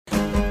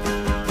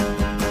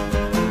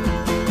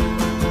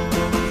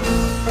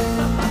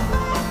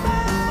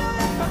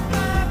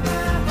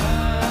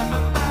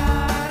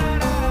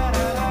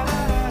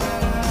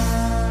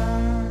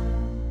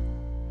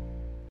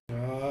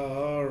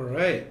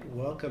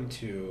welcome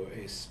to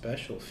a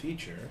special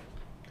feature.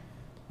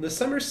 The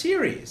summer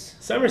series.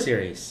 Summer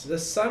series. The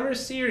summer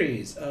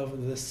series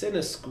of the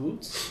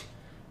Cine-Scoots.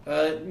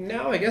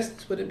 Now, I guess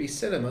this wouldn't be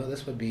cinema.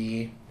 This would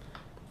be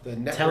the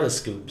network.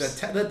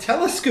 Telescoops. The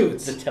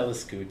Telescoots. The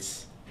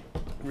Telescoots.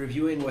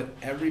 Reviewing what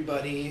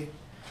everybody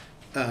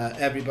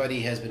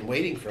has been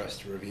waiting for us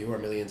to review, our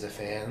millions of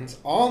fans.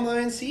 All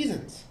 9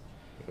 seasons.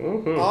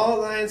 Mm-hmm.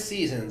 All 9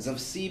 seasons of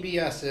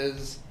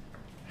CBS's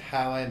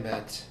How I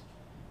Met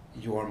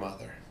Your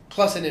Mother.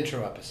 Plus an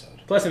intro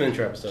episode.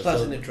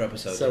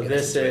 So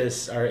this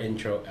is our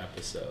intro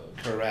episode.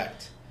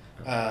 Correct.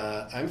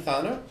 I'm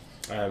Thano.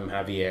 I'm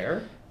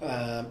Javier.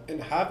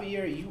 And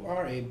Javier, you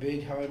are a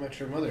big How I Met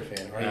Your Mother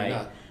fan, are you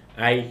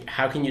not?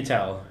 How can you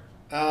tell?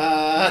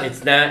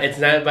 It's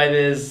not by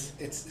this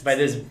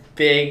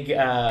big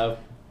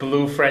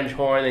blue French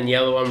horn and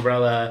yellow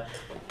umbrella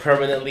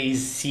permanently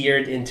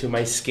seared into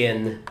my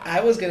skin.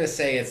 I was gonna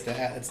say it's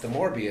the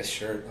Morbius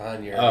shirt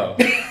on your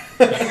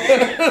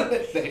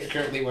that you're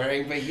currently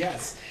wearing, but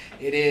yes,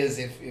 it is.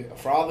 If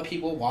for all the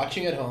people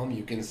watching at home,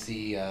 you can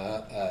see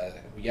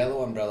a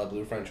yellow umbrella,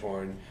 blue French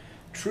horn,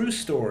 true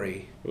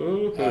story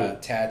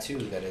tattoo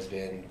that has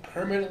been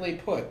permanently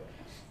put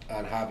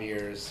on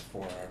Javier's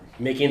forearm.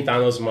 Making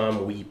Thano's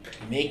mom weep.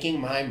 Making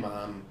my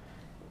mom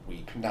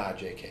weep. Nah,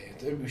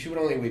 JK. She would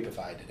only weep if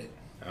I did it.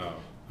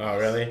 Oh,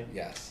 really?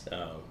 Yes.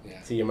 Oh.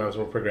 Yeah. See, your mom's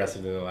more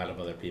progressive than a lot of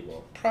other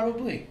people.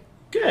 Probably.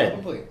 Good.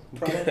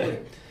 Probably.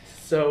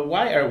 So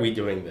why are we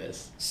doing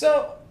this?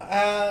 So,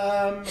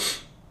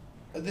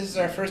 this is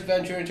our first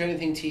venture into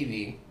anything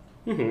TV,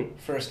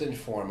 first and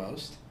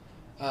foremost.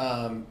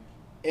 And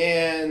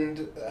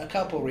a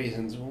couple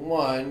reasons.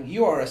 One,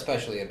 you are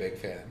especially a big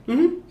fan.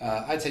 Mm-hmm.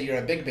 I'd say you're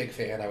a big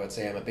fan. I would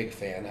say I'm a big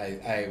fan.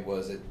 I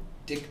was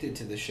addicted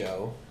to the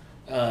show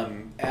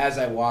as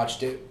I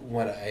watched it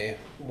when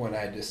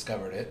I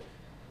discovered it.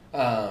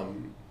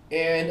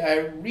 And I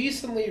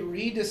recently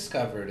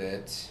rediscovered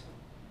it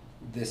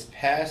this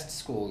past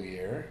school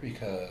year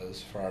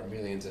because for our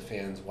millions of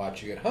fans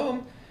watching at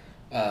home,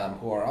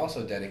 who are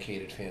also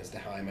dedicated fans to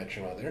How I Met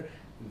Your Mother,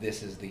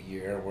 this is the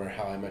year where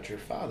How I Met Your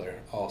Father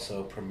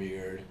also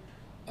premiered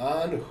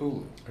on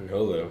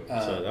Hulu.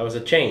 So that was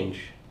a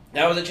change.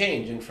 That was a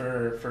change, and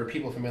for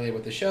people familiar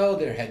with the show,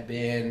 there had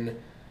been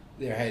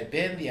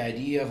the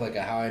idea of like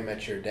a How I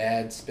Met Your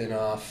Dad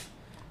spinoff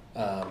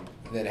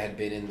that had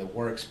been in the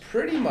works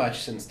pretty much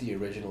since the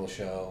original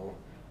show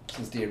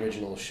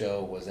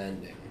was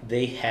ending.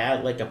 They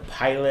had like a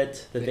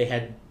pilot that they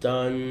had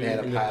done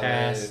in the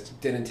past.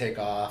 Didn't take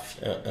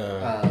off.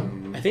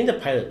 I think the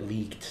pilot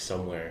leaked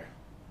somewhere.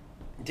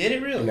 Did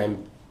it really?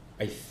 And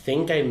I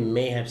think I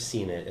may have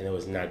seen it, and it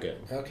was not good.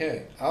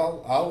 Okay,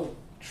 I'll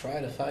try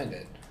to find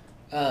it.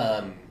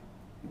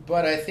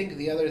 But I think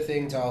the other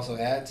thing to also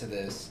add to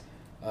this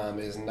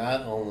is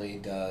not only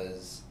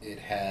does it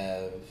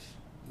have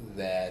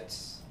that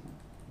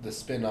the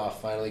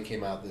spin-off finally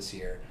came out this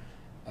year,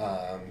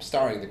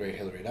 starring the great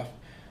Hilary Duff,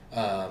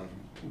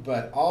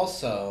 but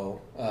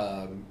also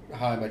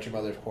How I Met Your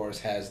Mother, of course,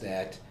 has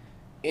that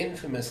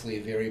infamously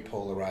very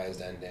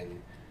polarizing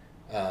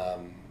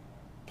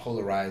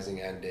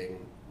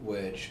ending,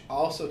 which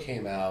also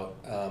came out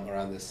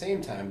around the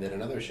same time that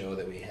another show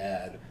that we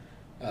had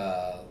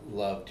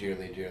loved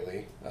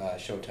dearly,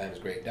 Showtime's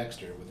Great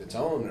Dexter, with its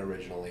own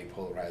originally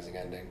polarizing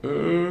ending.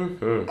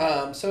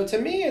 Mm-hmm. So to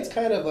me, it's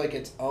kind of like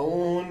its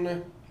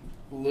own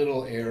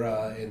little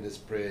era in this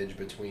bridge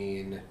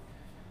between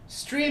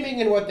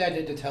streaming and what that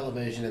did to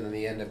television, and then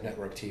the end of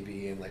network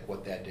TV and like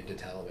what that did to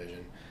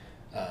television,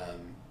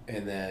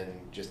 and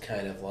then just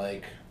kind of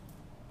like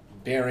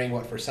bearing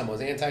what for some was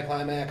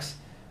anticlimax,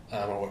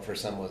 or what for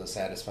some was a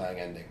satisfying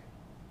ending.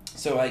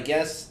 So I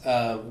guess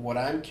what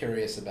I'm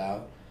curious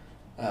about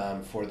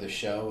for the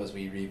show as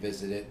we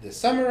revisit it this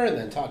summer and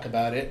then talk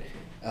about it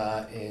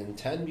in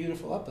 10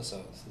 beautiful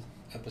episodes.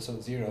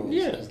 Episode 0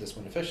 is this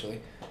one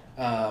officially.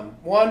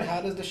 1,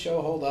 how does the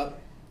show hold up?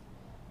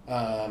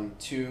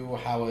 2,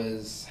 how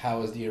is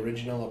the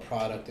original a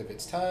product of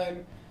its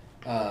time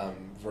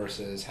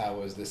versus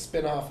how is the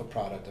spin-off a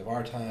product of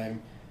our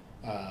time?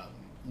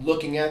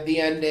 Looking at the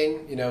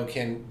ending,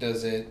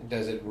 does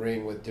it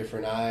ring with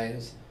different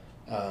eyes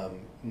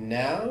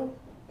now?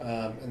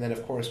 And then,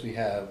 of course, we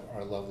have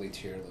our lovely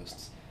tier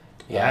lists.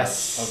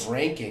 Yes. Of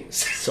rankings.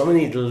 So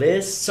many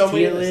lists,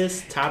 tier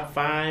lists, top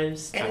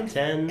 5s, top 10s.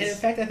 And in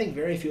fact, I think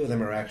very few of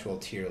them are actual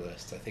tier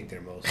lists. I think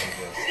they're mostly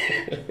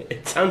just...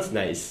 It sounds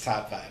nice.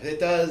 Top 5. It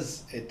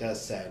does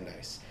sound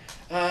nice.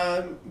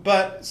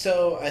 But,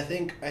 so, I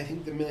think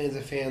the millions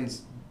of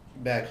fans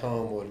back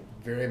home would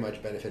very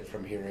much benefit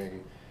from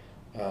hearing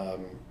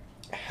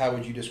how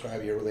would you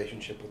describe your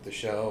relationship with the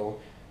show?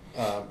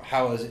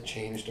 How has it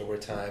changed over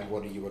time?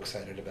 What are you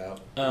excited about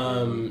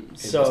in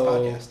this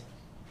podcast?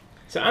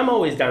 So I'm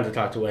always down to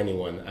talk to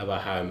anyone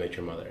about How I Met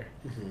Your Mother.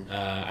 Mm-hmm.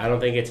 I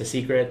don't think it's a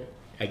secret.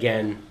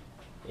 Again,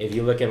 if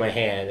you look at my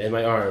hand and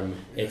my arm,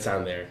 it's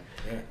on there.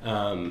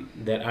 Yeah.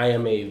 That I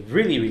am a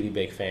really, really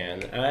big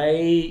fan.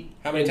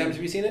 How many times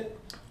have you seen it?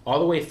 All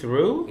the way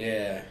through?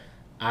 Yeah.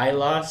 I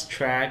lost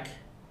track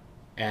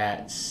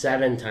at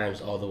 7 times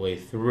all the way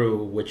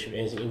through, which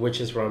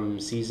is from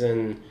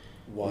season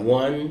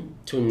 1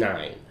 to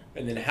 9.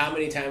 And then how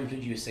many times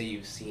would you say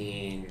you've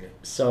seen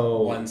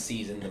one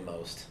season the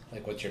most?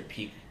 Like, what's your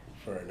peak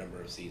for a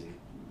number of seasons?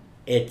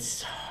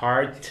 It's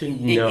hard to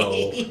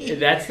know.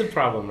 That's the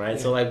problem, right?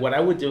 So, like, what I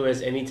would do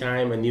is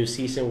anytime a new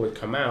season would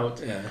come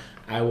out,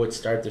 I would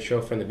start the show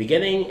from the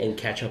beginning and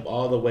catch up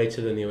all the way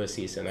to the newest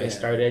season. I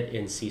started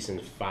in season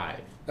 5.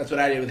 That's what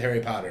I did with Harry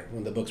Potter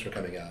when the books were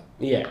coming out.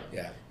 Yeah.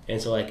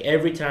 And so, like,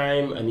 every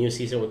time a new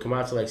season would come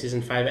out, so, like,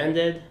 season 5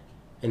 ended,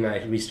 and then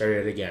I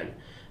restarted again.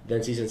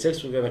 Then season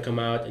 6 was going to come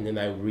out, and then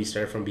I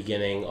restarted from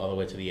beginning all the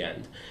way to the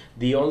end.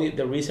 The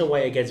reason why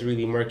it gets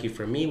really murky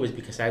for me was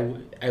because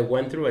I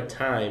went through a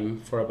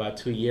time for about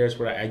 2 years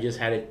where I just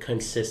had it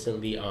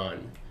consistently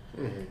on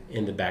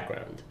in the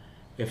background.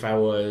 If I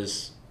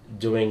was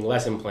doing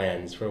lesson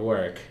plans for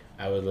work,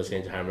 I was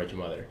listening to How I Met Your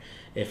Mother.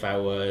 If I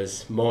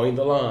was mowing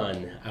the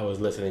lawn, I was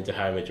listening to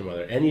How I Met Your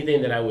Mother.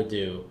 Anything that I would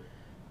do,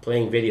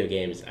 playing video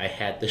games, I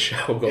had the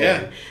show going.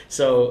 Yeah.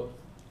 So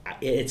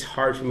it's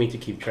hard for me to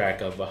keep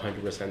track of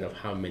 100% of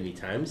how many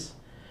times,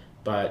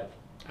 but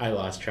I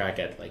lost track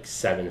at like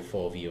 7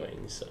 full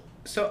viewings.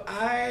 So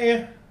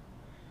I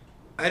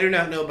do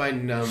not know by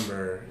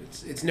number.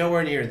 It's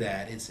nowhere near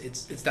that. It's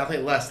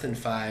definitely less than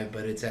 5,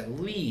 but it's at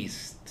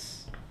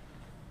least.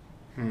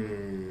 Now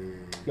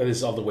this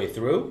is all the way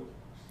through,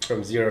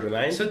 from 0 to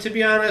 9. So to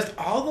be honest,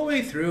 all the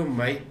way through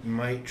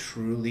might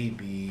truly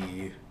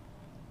be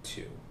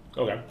 2.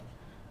 Okay.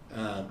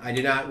 I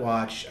did not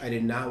watch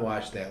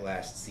that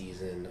last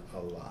season a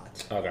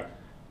lot. Okay.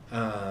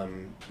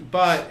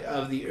 But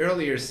of the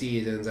earlier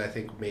seasons, I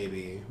think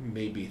maybe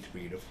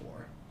 3 to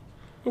 4.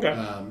 Okay.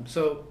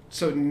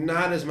 So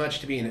not as much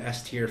to be an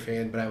S tier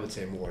fan, but I would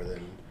say more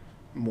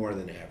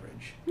than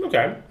average.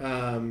 Okay.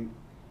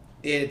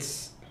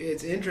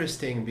 It's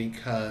interesting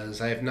because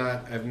I've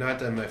not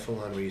done my full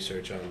on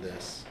research on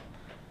this,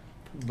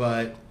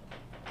 but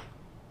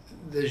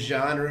the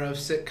genre of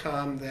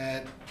sitcom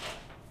that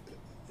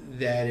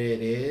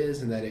it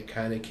is and that it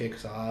kind of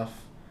kicks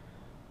off,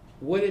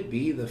 would it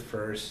be the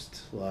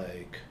first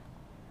like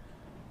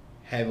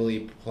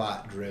heavily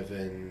plot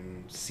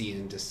driven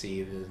season to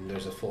season,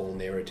 there's a full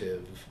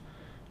narrative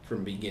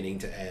from beginning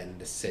to end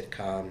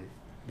sitcom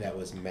that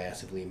was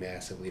massively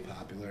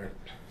popular?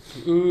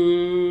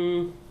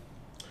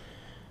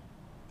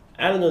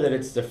 I don't know that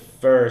it's the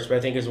first, but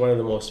I think it's one of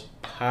the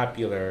most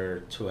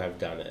popular to have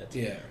done it.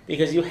 Yeah.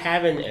 Because you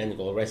have an end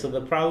goal, right? So the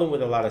problem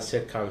with a lot of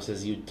sitcoms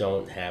is you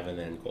don't have an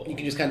end goal. You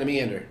can just kind of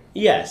meander.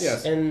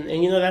 Yes. And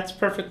you know, that's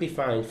perfectly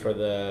fine for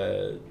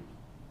the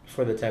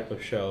type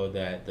of show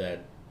that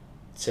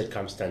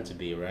sitcoms tend to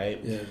be,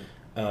 right? Yeah.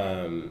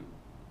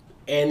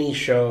 Any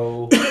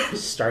show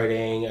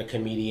starting a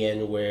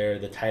comedian where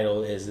the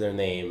title is their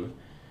name,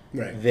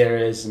 right? There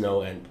is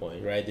no end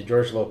point, right? The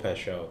George Lopez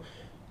show.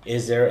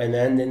 Is there an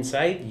end in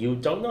sight? You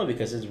don't know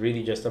because it's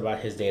really just about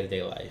his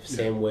day-to-day life. Yeah.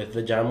 Same with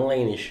the John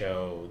Mulaney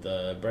show,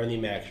 the Bernie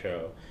Mac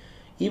show,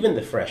 even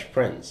the Fresh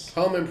Prince.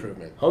 Home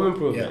Improvement,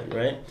 yeah.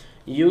 Right?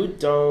 You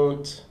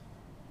don't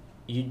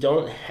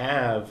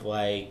have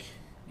like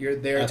you're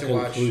there to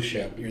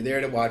conclusion. watch. You're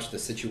there to watch the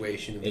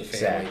situation of the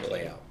family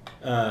play out.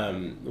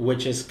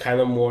 Which is kind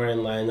of more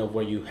in line of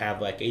where you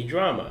have like a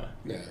drama.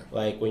 Yeah.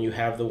 Like when you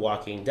have The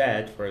Walking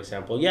Dead, for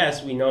example.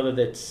 Yes, we know that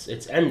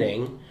it's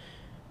ending.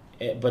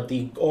 But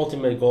the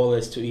ultimate goal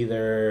is to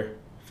either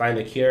find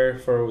a cure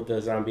for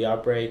the zombie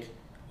outbreak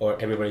or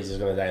everybody's just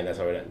going to die and that's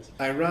how it ends.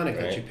 Ironic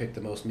that you picked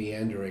the most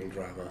meandering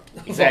drama.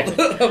 Exactly.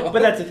 But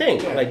that's the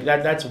thing. Yeah. Like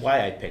that's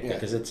why I picked it,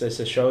 because it's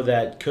a show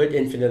that could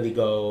infinitely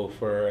go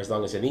for as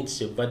long as it needs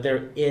to, but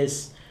there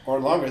is...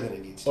 Or longer than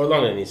it needs to. Or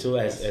longer than it needs to,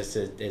 as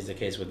is the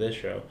case with this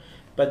show.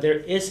 But there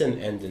is an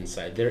end in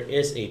sight. There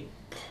is a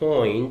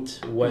point,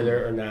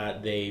 whether or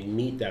not they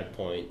meet that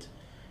point.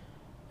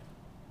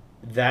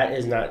 That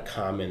is not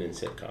common in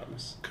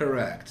sitcoms.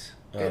 Correct.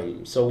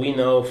 So we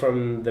know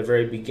from the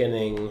very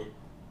beginning,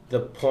 the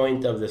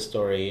point of the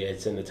story,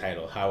 it's in the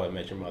title, How I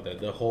Met Your Mother.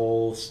 The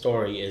whole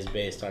story is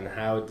based on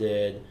how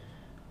did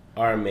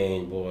our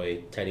main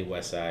boy, Teddy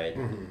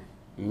Westside,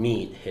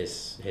 meet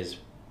his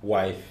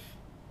wife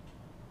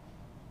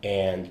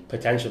and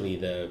potentially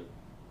the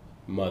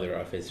mother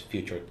of his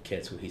future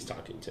kids who he's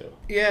talking to.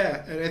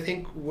 Yeah, and I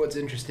think what's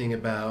interesting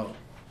about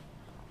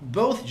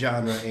both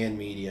genre and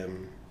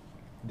medium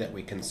that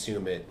we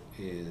consume it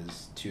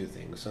is 2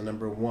 things. So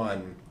number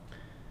 1,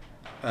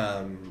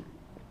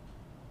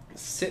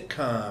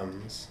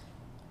 sitcoms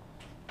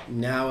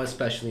now,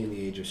 especially in the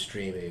age of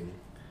streaming,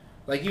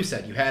 like you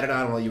said, you had it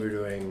on while you were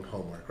doing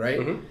homework, right?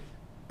 Mm-hmm.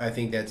 I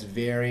think that's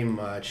very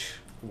much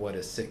what a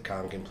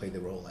sitcom can play the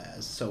role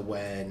as. So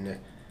when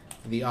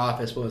The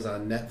Office was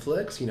on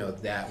Netflix,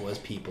 that was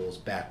people's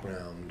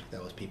background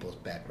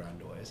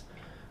noise.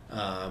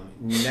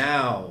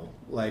 Now,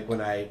 like when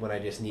I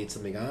just need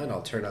something on,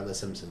 I'll turn on The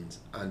Simpsons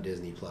on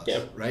Disney Plus,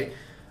 right?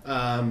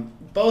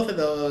 Both of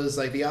those,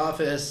 like The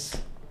Office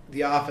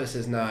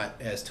is not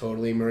as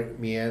totally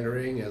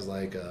meandering as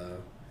like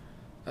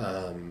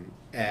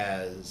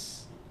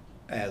as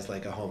as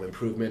like a Home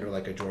Improvement or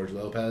like a George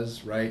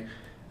Lopez, right?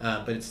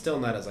 But it's still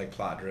not as like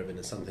plot driven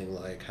as something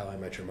like How I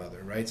Met Your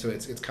Mother, right? So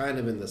it's kind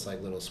of in this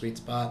like little sweet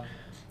spot.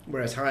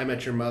 Whereas How I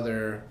Met Your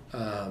Mother,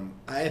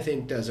 I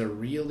think does a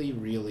really,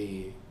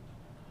 really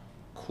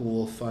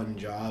cool, fun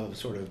job of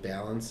sort of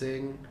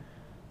balancing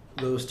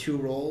those two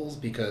roles,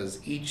 because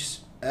each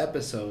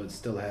episode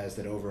still has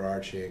that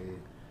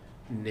overarching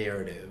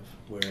narrative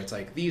where it's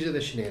like, these are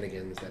the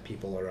shenanigans that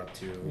people are up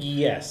to.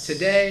 Yes.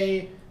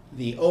 Today,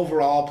 the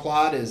overall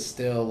plot is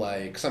still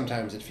like,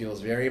 sometimes it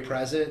feels very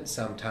present,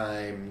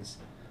 sometimes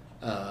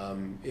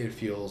it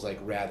feels like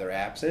rather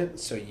absent,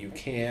 so you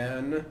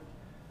can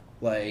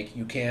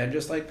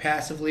just like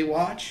passively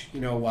watch,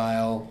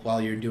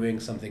 while you're doing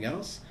something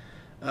else,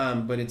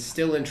 but it's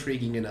still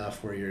intriguing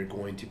enough where you're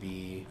going to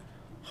be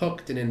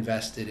hooked and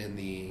invested in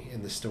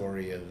the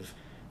story of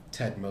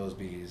Ted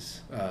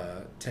Mosby's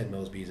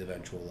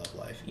eventual love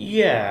life.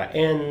 Yeah,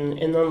 and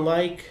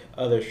unlike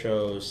other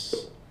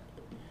shows,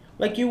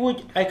 like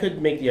I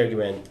could make the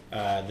argument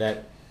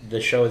that the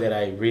show that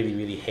I really,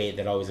 really hate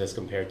that always gets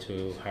compared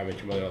to How I Met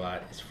Your Mother a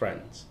lot is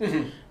Friends,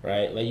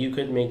 right? Like, you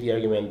could make the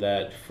argument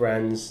that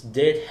Friends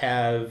did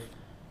have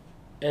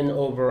an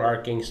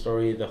overarching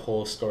story, the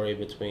whole story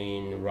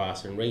between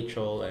Ross and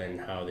Rachel and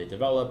how they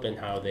develop and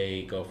how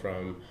they go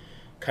from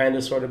kind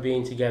of sort of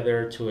being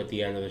together to at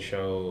the end of the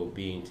show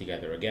being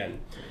together again.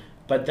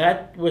 But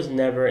that was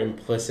never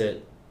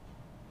implicit,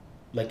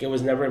 like, it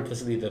was never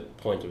implicitly the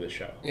point of the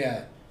show.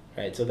 Yeah.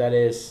 Right, so that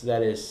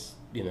is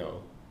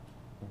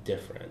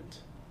different.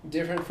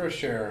 Different for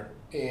sure.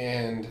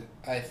 And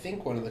I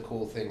think one of the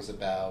cool things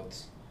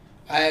about,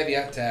 I have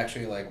yet to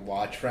actually like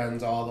watch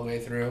Friends all the way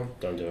through.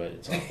 Don't do it.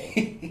 It's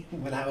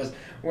awful.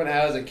 when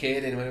I was a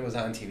kid and when it was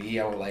on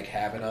TV, I would like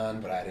have it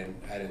on, but I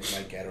didn't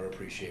like get or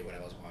appreciate what I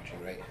was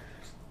watching, right?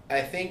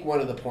 I think one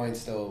of the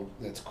points though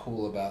that's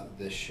cool about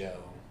this show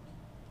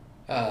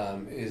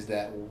is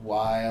that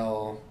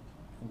while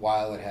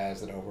it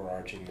has an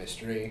overarching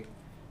mystery,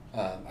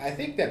 I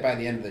think that by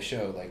the end of the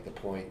show, like, the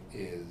point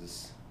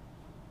is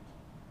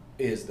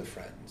the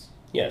friends.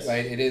 Yes.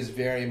 Right? It is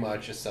very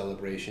much a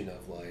celebration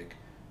of, like,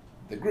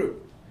 the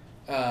group.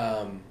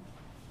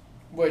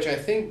 Which I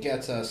think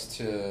gets us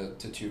to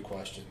two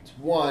questions.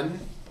 One,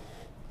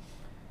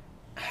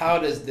 how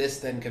does this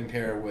then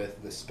compare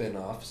with the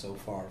spin-off so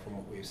far from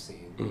what we've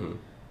seen? Mm-hmm.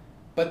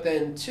 But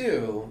then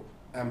two,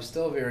 I'm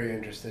still very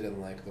interested in,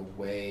 like, the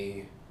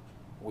way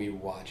we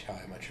watch How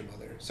I Met Your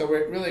Mother. So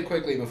really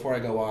quickly before I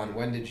go on,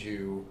 when did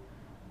you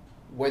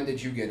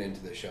get into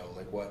the show?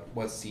 Like,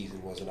 what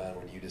season was it on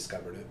when you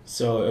discovered it?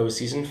 So it was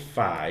season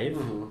 5.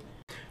 Mm-hmm.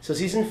 So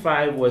season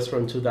 5 was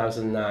from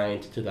 2009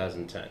 to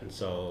 2010.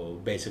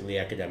 So basically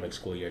academic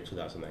school year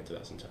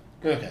 2009-2010.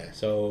 Okay.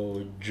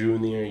 So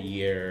senior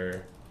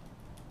year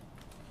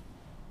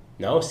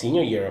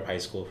of high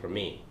school for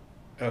me.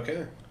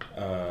 Okay.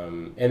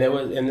 And it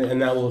was,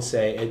 and I will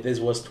say this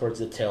was towards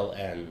the tail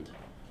end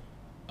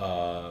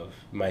of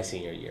my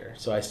senior year.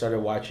 So I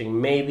started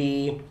watching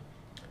maybe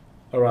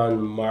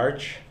around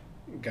March,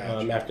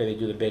 Gotcha. after they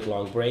do the big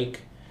long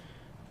break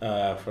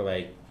for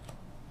like,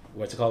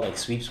 what's it called, like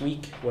sweeps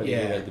week, where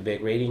they do like the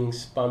big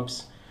ratings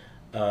bumps.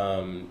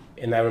 And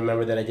I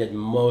remember that I did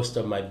most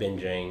of my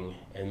binging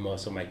and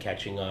most of my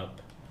catching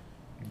up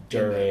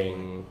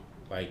during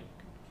like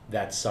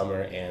that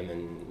summer and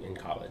in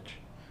college.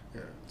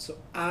 Yeah. So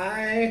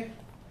I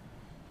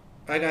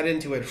got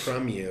into it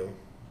from you.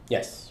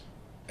 Yes.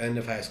 End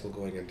of high school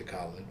going into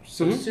college.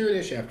 So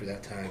soonish after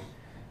that time.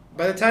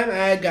 By the time I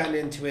had gotten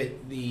into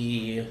it,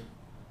 the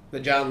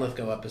John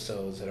Lithgow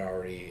episodes had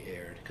already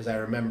aired. Because I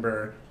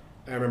remember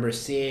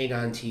seeing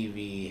on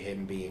TV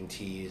him being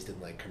teased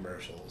in like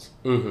commercials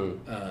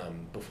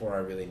before I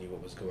really knew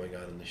what was going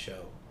on in the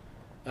show.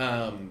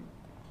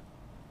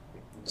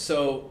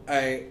 So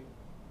I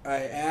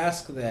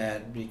ask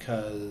that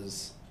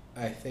because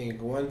I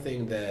think one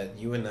thing that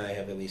you and I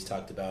have at least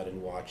talked about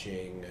in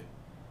watching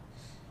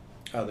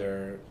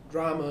other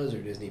dramas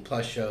or Disney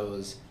Plus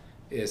shows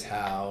is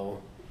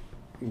how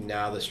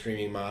now the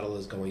streaming model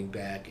is going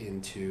back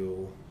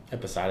into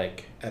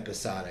Episodic,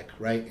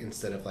 right?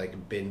 Instead of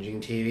like binging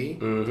TV.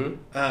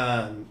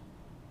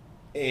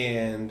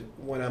 And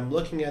when I'm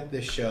looking at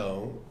this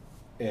show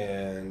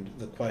and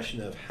the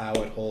question of how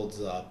it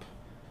holds up,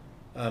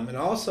 and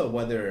also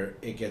whether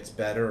it gets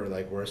better or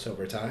like worse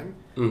over time,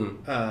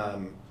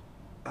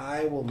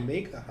 I will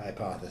make the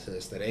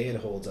hypothesis that A,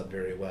 it holds up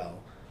very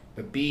well,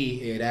 but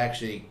B, it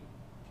actually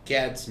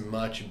gets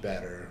much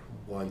better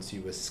once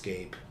you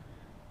escape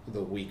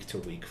the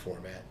week-to-week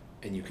format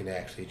and you can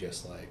actually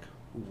just like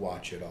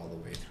watch it all the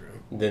way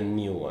through. The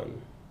new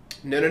one.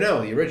 No,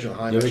 the original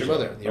How I Met Your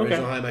Mother. The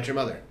original How I Met Your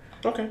Mother.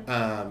 Okay.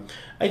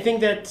 I think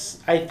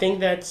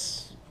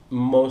that's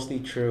mostly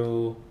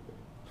true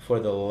for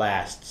the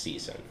last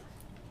season.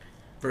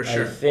 For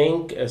sure. I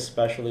think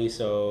especially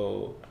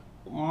so.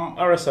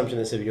 Our assumption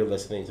is if you're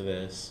listening to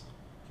this,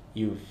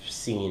 you've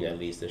seen at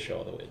least the show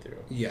all the way through.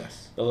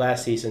 Yes. The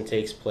last season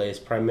takes place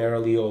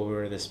primarily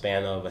over the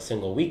span of a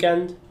single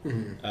weekend,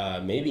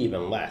 maybe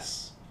even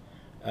less.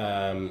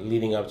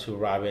 leading up to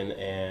Robin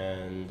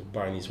and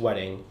Barney's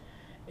wedding.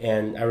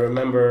 And I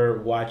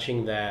remember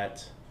watching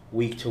that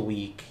week to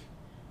week,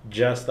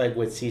 just like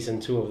with season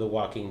 2 of The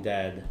Walking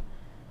Dead,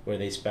 where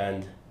they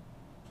spend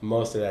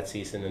most of that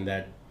season in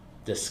that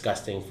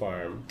disgusting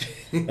farm.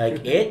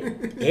 Like,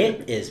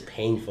 it is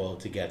painful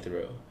to get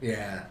through.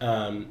 Yeah.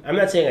 I'm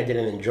not saying I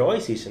didn't enjoy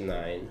season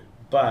 9,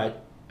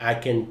 but I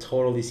can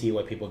totally see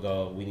why people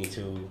go, we need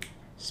to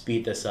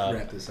speed this up,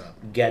 wrap this up,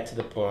 get to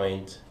the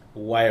point.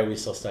 Why are we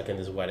still stuck in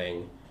this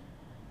wedding?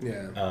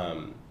 Yeah.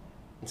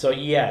 So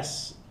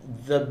yes,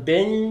 the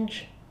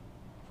binge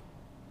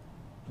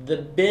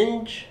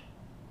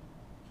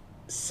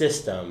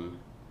system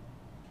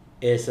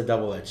is a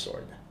double-edged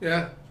sword.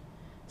 Yeah.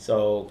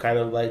 So kind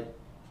of like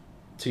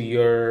to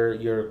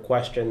your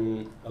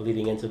question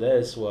leading into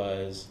this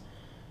was,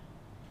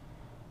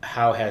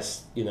 how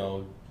has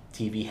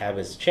TV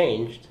habits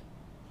changed?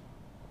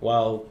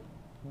 Well,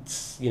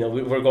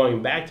 we're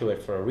going back to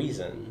it for a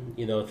reason.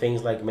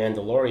 Things like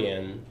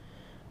Mandalorian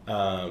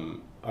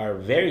are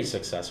very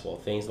successful.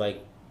 Things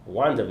like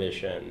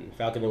WandaVision,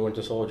 Falcon and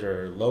Winter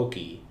Soldier,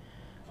 Loki,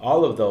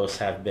 all of those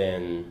have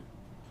been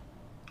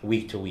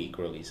week-to-week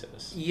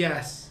releases.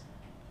 Yes.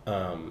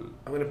 I'm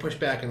going to push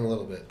back in a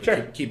little bit. But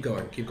sure. Keep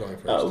going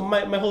first.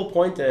 My whole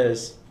point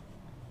is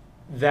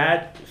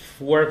that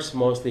works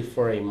mostly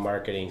for a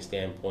marketing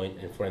standpoint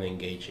and for an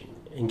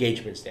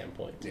engagement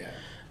standpoint. Yeah.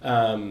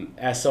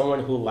 As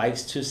someone who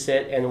likes to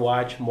sit and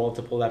watch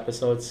multiple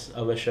episodes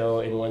of a show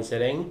in one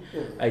sitting,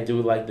 I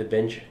do like the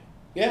binge.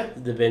 Yeah.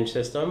 The binge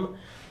system.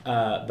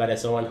 But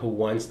as someone who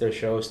wants their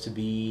shows to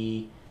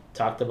be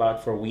talked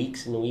about for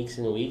weeks and weeks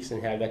and weeks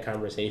and have that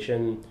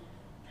conversation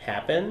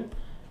happen,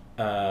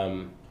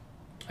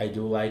 I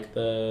do like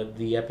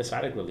the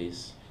episodic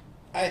release.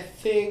 I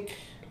think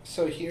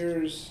so.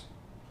 Here's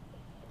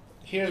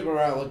where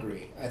I'll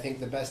agree. I think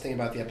the best thing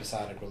about the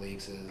episodic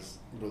release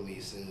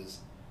is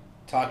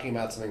talking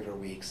about something for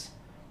weeks.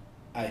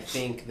 I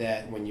think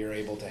that when you're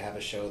able to have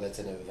a show that's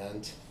an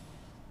event,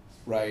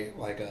 right,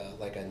 like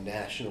a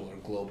national or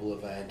global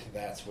event,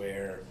 that's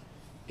where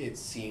it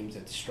seems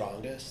its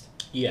strongest.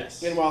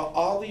 Yes. And while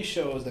all these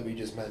shows that we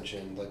just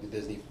mentioned, like the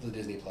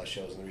Disney Plus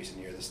shows in the recent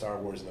year, the Star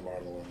Wars and the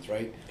Marvel ones,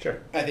 right?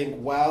 Sure. I think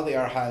while they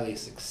are highly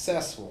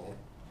successful,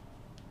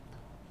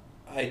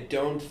 I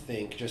don't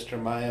think, just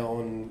from my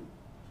own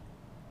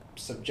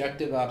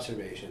subjective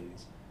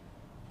observations,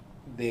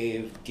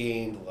 they've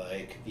gained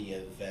like the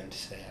event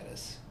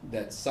status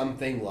that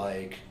something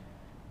like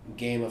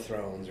Game of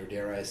Thrones, or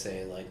dare I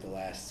say like the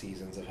last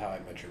seasons of How I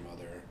Met Your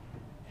Mother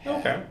had.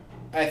 Okay.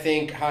 I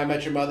think How I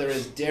Met Your Mother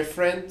is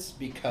different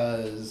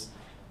because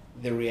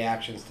the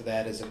reactions to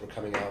that as it were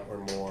coming out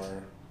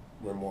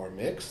were more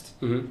mixed.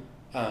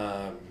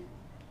 Mm-hmm.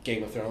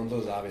 Game of Thrones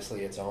was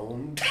obviously its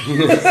own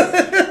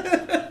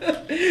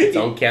its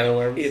own can of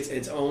worms. It's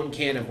its own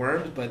can of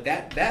worms, but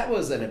that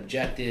was an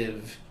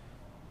objective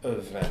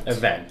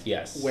event.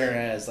 Yes.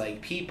 Whereas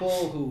like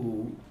people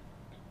who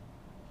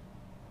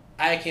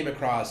I came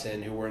across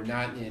and who were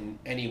not in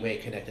any way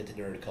connected to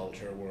nerd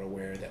culture were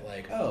aware that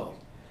like, oh,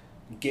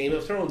 Game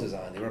of Thrones is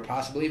on. They were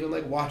possibly even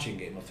like watching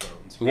Game of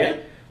Thrones. Right?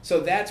 Yeah.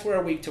 So that's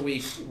where week to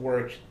week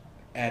worked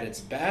at its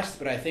best,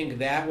 but I think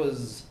that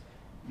was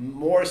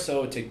more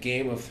so to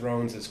Game of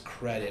Thrones'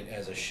 credit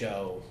as a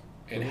show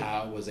and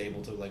how it was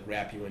able to like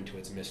wrap you into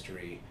its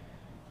mystery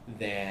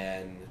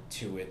than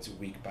to its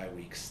week by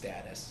week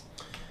status.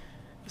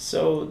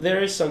 So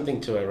there is something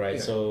to it, right?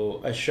 Yeah.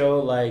 So a show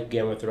like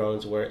Game of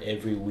Thrones, where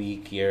every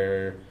week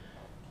you're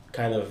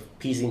kind of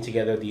piecing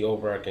together the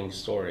overarching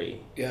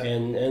story. Yeah.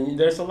 And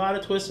there's a lot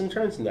of twists and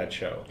turns in that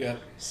show. Yeah.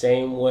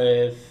 Same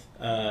with,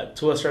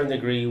 to a certain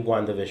degree,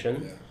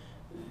 WandaVision.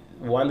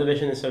 Yeah.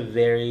 WandaVision is a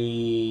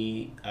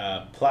very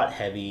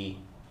plot-heavy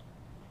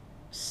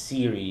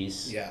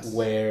series. Yes.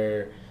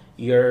 Where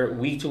you're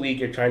week to week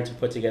you're trying to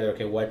put together,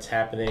 okay, what's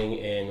happening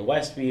in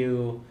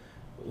Westview,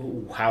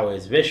 how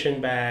is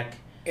Vision back,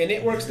 and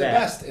it works the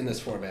best in this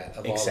format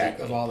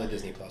of all the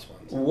Disney Plus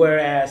ones.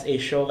 Whereas a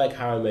show like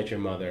How I Met Your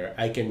Mother,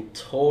 I can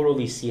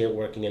totally see it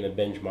working in a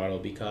binge model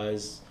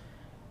because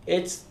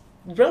it's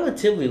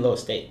relatively low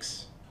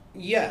stakes.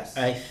 Yes.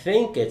 I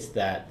think it's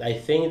that. I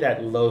think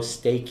that low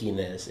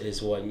stakiness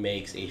is what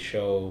makes a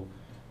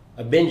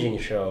binging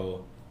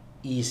show,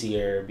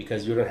 easier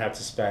because you don't have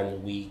to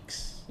spend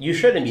weeks. You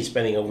shouldn't be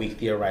spending a week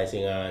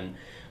theorizing on,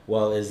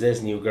 well, is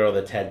this new girl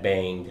that Ted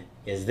banged,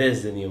 is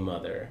this the new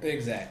mother?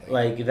 Exactly.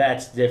 Like,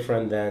 that's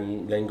different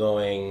than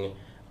going,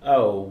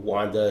 oh,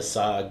 Wanda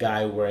saw a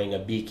guy wearing a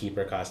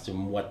beekeeper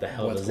costume. What the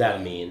hell does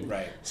that mean?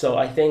 Right. So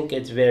I think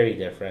it's very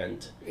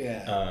different.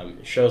 Yeah.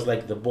 Shows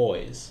like The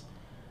Bois,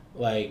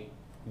 like,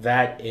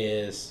 that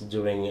is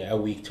doing a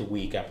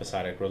week-to-week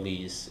episodic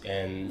release.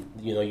 And,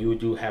 you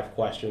do have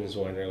questions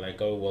wondering,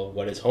 like, oh, well,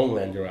 what is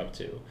Homelander up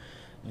to?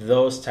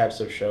 Those types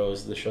of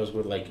shows, the shows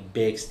with, like,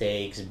 big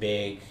stakes,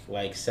 big,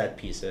 like, set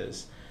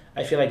pieces,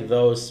 I feel like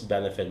those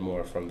benefit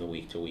more from the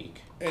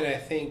week-to-week. And I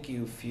think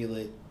you feel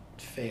it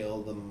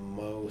fail the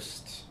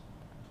most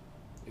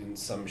in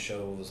some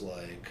shows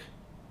like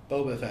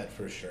Boba Fett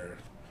for sure.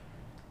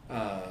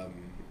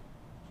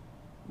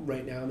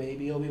 right now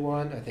maybe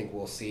Obi-Wan. I think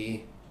we'll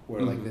see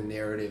where like the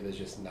narrative is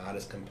just not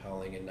as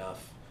compelling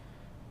enough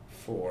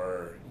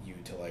for you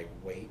to like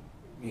wait,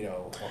 you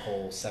know, a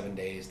whole 7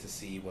 days to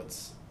see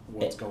what's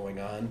going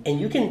on. And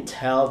you can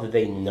tell that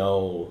they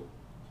know.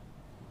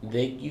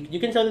 You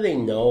can tell that they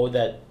know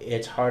that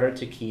it's harder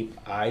to keep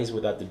eyes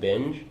without the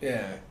binge.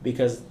 Yeah.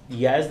 Because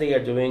yes, they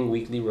are doing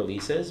weekly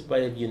releases, but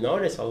if you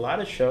notice, a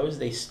lot of shows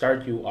they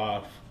start you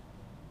off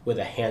with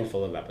a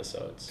handful of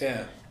episodes.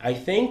 Yeah. I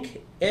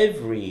think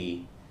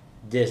every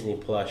Disney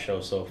Plus show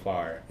so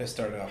far has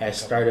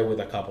started with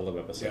a couple of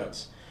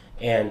episodes.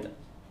 Yeah. And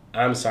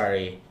I'm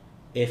sorry,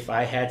 if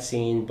I had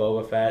seen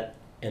Boba Fett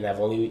and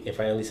if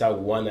I only saw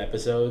one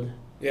episode,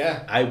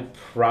 yeah, I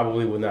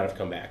probably would not have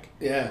come back.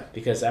 Yeah.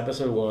 Because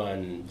episode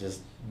 1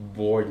 just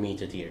bored me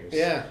to tears.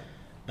 Yeah.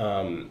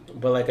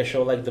 But like a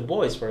show like The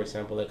Bois, for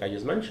example, like I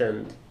just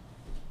mentioned,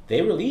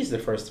 they release the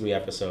first 3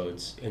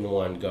 episodes in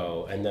one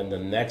go, and then the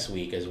next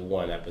week is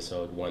one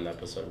episode.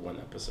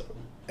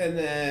 And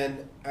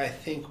then I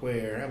think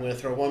I'm going to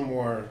throw one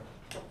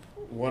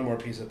more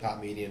piece of pop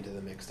media into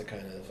the mix to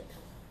kind of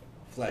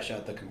flesh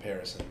out the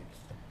comparison.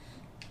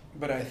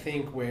 But I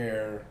think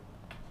where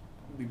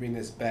we bring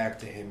this back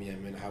to Him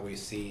Yim and how we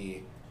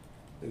see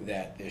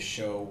that this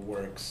show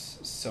works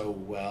so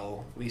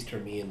well, at least for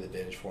me in the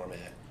binge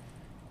format,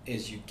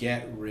 is you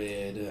get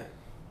rid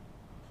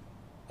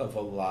of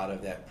a lot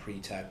of that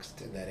pretext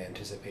and that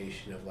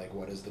anticipation of like,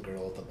 what is the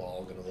girl at the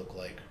ball going to look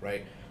like,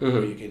 right?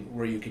 Mm-hmm.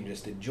 Where you can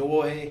just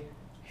enjoy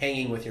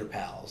hanging with your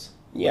pals.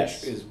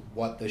 Yes. Which is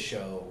what the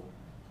show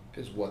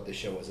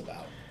is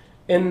about.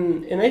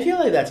 And I feel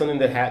like that's something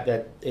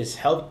that is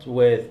helped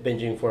with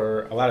binging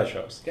for a lot of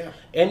shows. Yeah.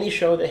 Any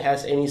show that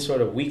has any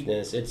sort of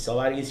weakness, it's a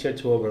lot easier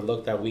to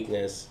overlook that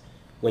weakness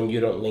when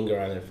you don't linger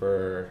on it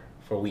for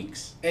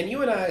weeks. And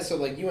you and I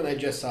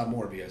just saw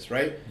Morbius,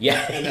 right?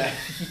 Yeah.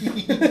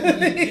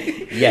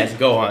 Yes,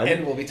 go on.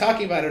 And we'll be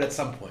talking about it at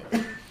some point,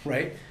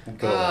 right?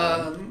 Go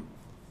on.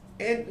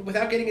 And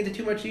without getting into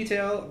too much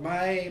detail,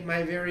 my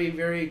very,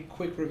 very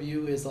quick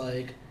review is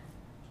like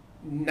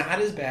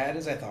not as bad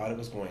as I thought it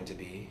was going to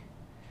be.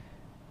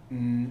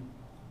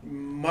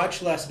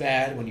 Much less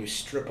bad when you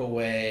strip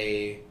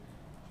away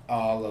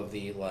all of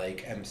the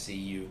like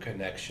MCU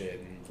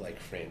connection,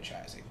 like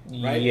franchising,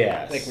 right?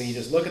 Yes. Like when you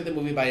just look at the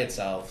movie by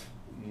itself,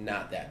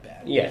 not that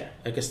bad. Yeah,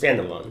 like a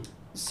standalone.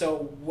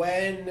 So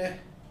when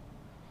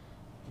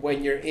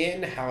you're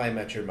in How I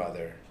Met Your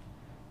Mother,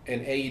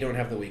 and A, you don't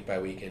have the week by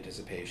week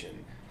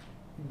anticipation.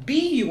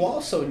 B, you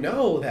also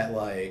know that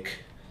like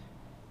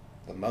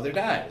the mother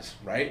dies,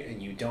 right?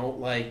 And you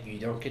don't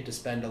get to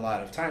spend a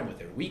lot of time with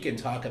her. We can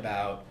talk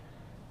about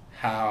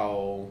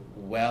how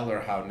well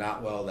or how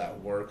not well that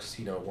works,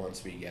 you know,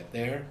 once we get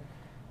there.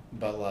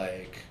 But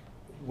like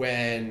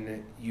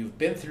when you've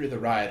been through the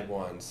ride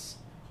once,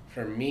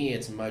 for me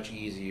it's much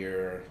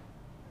easier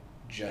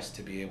just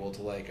to be able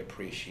to like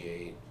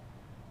appreciate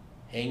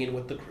hanging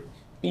with the crew.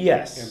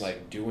 Yes. And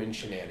like doing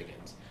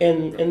shenanigans.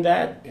 And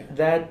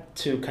that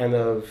to kind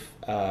of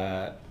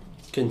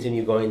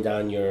continue going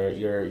down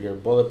your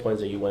bullet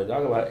points that you want to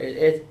talk about,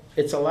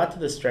 it's a lot to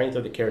the strength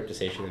of the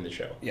characterization in the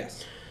show.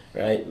 Yes.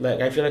 Right?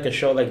 Like I feel like a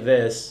show like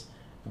this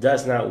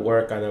does not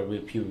work on a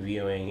repeat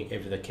viewing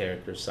if the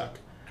characters suck.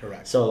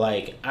 Correct. So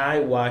like I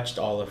watched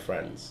all of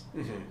Friends.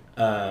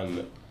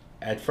 Mm-hmm.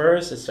 At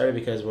first it started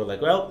because we're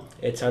like, well,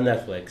 it's on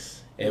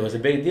Netflix. It was a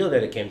big deal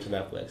that it came to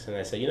Netflix. And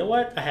I said, you know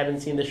what? I haven't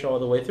seen the show all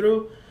the way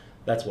through.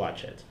 Let's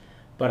watch it.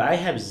 But I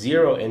have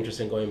zero interest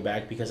in going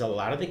back because a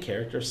lot of the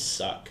characters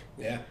suck.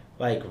 Yeah.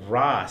 Like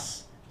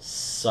Ross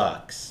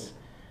sucks.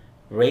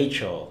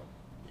 Rachel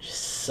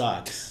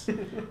sucks.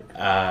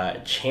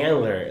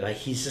 Chandler, like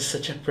he's just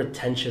such a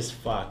pretentious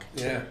fuck.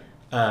 Yeah.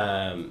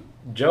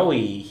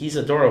 Joey, he's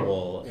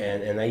adorable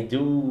and I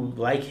do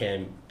like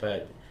him,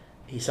 but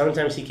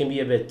sometimes he can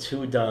be a bit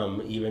too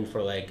dumb even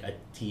for like a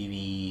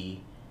TV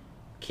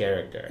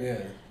character.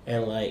 Yeah.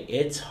 And like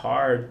it's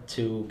hard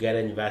to get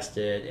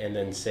invested and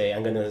then say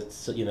I'm gonna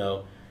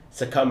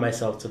succumb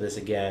myself to this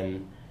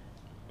again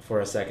for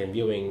a second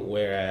viewing,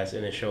 whereas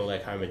in a show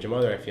like How I Met Your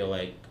Mother I feel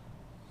like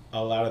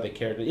a lot of the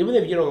characters, even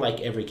if you don't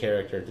like every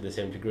character to the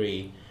same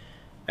degree,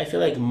 I feel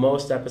like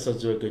most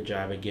episodes do a good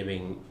job at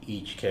giving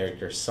each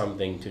character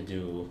something to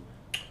do.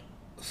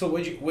 So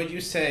would you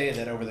say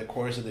that over the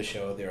course of the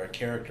show there are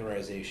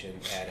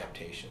characterization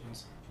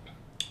adaptations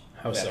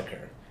How that so?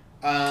 occur?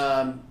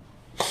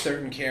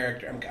 Certain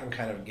character, I'm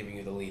kind of giving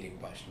you the leading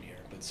question here,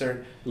 but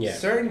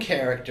certain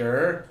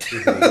character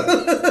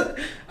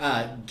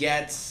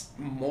gets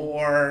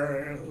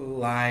more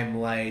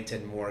limelight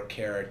and more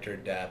character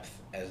depth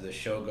as the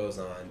show goes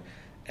on.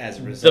 As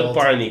a result,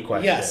 the Barney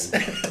question. Yes.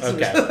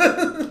 Okay.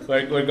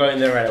 we're going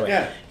there right away.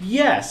 Yeah.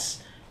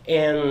 Yes,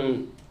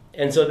 and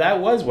so that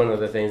was one of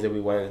the things that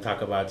we wanted to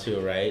talk about too,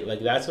 right?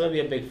 Like that's going to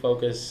be a big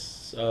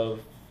focus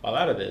of a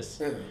lot of this.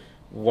 Mm-hmm.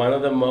 One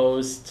of the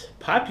most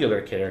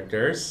popular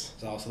characters.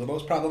 It's also the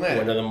most problematic.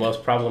 One of the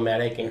most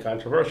problematic and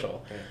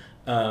controversial.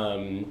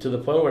 To the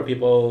point where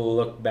people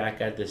look back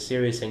at the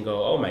series and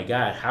go, oh my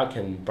God, how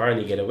can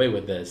Barney get away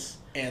with this?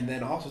 And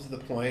then also to the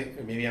point,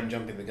 or maybe I'm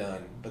jumping the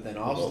gun, but then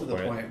also to the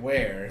for it. point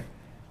where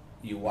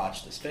you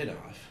watch the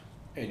spin-off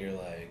and you're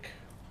like,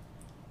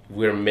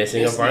 We're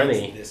missing a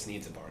Barney. This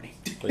needs a Barney.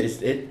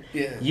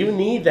 Yeah. You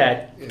need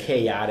that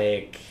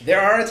chaotic.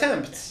 There are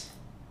attempts.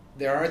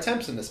 There are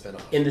attempts in the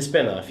spin-off. In the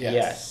spin-off,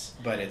 yes.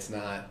 But it's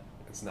not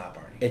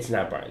Barney. It's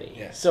not Barney.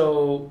 Yeah.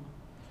 So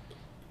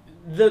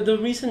the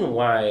reason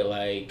why,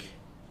 like,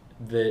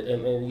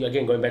 and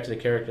again, going back to the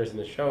characters in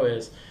the show,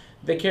 is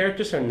the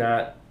characters are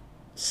not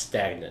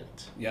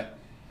stagnant. Yeah.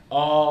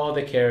 All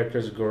the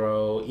characters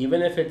grow,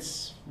 even if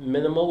it's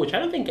minimal, which I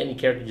don't think any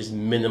character just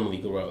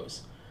minimally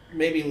grows.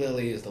 Maybe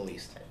Lily is the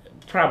least.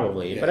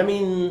 Probably. Yeah. But I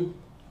mean,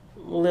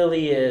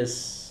 Lily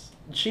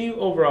she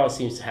overall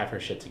seems to have her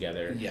shit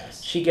together.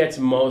 Yes. She gets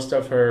most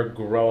of her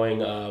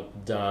growing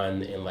up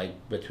done in,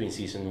 like, between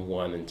season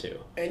 1 and 2.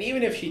 And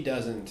even if she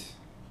doesn't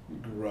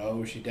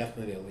grow, she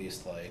definitely at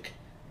least, like,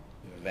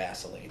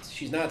 vacillates.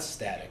 She's not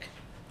static.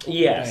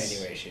 Yes. In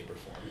any way, shape, or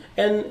form.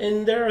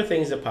 And there are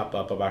things that pop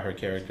up about her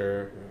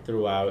character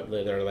throughout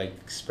that are,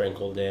 like,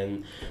 sprinkled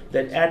in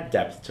that add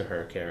depth to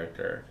her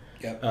character.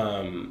 Yep.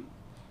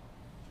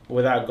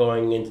 Without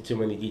going into too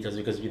many details,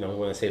 because, we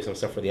want to save some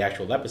stuff for the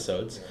actual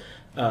episodes.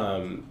 Yeah.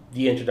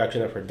 The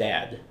introduction of her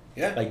dad,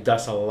 like,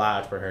 does a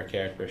lot for her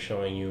character,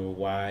 showing you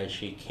why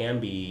she can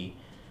be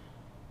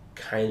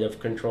kind of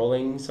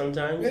controlling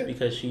sometimes,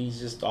 because she's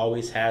just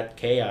always had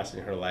chaos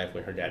in her life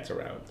when her dad's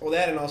around. Well,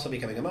 that and also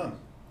becoming a mom.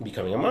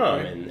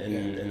 Right.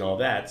 and all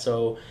that.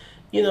 So,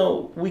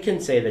 we can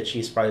say that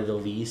she's probably the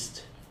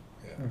least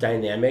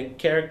dynamic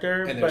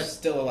character, and there's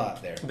still a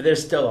lot there. But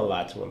there's still a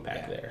lot to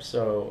unpack there.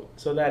 So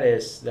that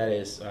is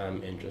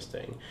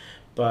interesting.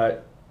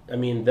 But I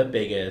mean, the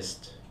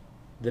biggest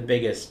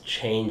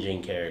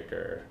changing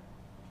character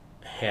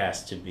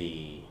has to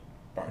be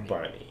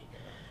Barney.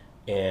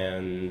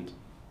 And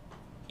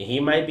he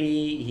might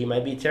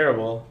be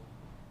terrible.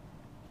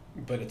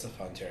 But it's a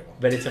fun terrible.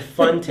 And it's a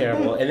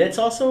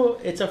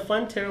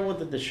fun terrible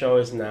that the show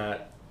is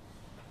not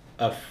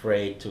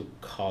afraid to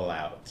call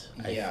out,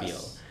 I feel.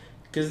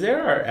 Because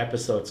there are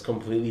episodes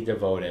completely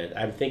devoted.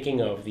 I'm thinking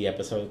of the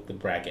episode The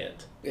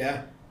Bracket.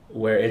 Yeah.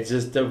 Where it's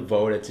just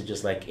devoted to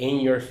just, like, in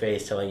your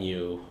face telling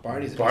you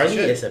Barney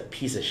is a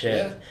piece of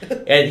shit. Yeah.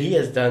 And he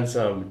has done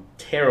some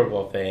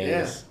terrible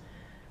things.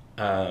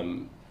 Yeah.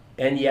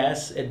 And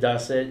yes, it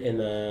does it in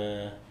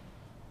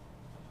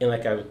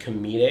like a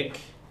comedic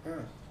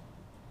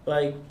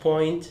like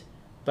point,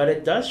 but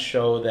it does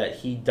show that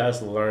he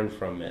does learn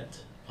from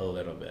it a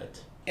little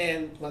bit.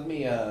 And let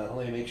me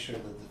make sure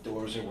that the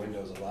doors and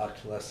windows are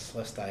locked,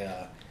 lest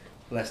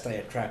I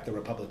attract the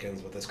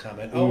Republicans with this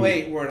comment. Oh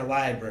wait, we're in a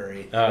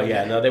library. Oh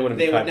yeah, no, they wouldn't.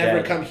 They would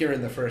never come here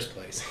in the first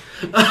place.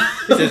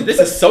 This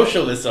is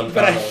socialism.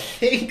 But I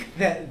think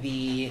that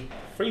the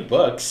free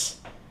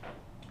books.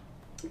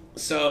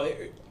 So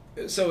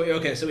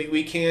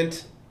we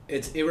can't.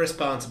 It's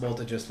irresponsible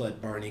to just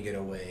let Barney get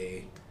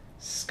away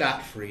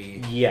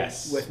scot-free.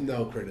 Yes. With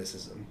no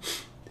criticism.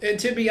 And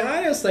to be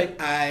honest,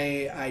 like,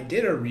 I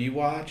did a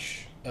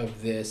rewatch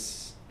of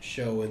this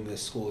show in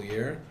this school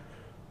year,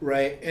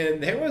 right?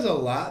 And there was a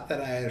lot that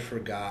I had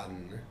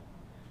forgotten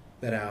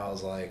that I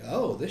was like,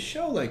 oh, this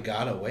show, like,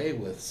 got away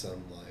with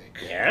some, like,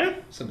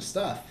 some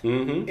stuff.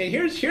 Mm-hmm. And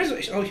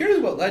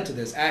here's what led to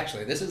this,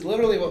 actually. This is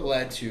literally what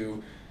led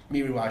to me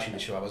rewatching the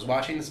show. I was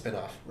watching the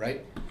spinoff,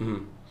 right?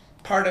 Mm-hmm.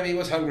 Part of me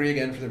was hungry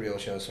again for the real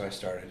show, so I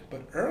started.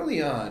 But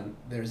early on,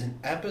 there's an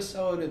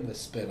episode in the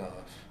spinoff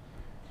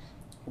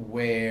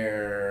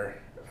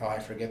where, I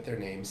forget their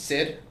name.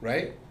 Sid,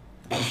 right?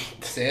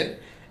 Sid?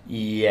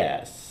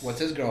 Yes. What's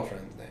his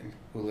girlfriend's name,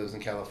 who lives in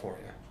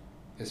California?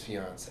 His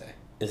fiance.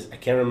 I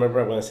can't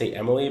remember. I want to say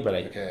Emily, but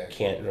I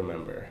can't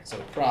remember. So,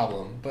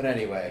 problem. But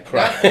anyway,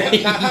 not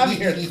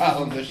Javier's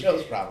problem, the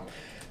show's problem.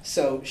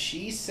 So,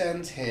 she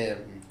sends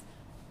him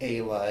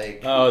a,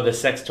 like... Oh, the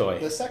sex toy.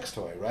 The sex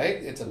toy, right?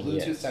 It's a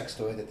Bluetooth sex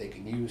toy that they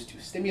can use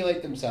to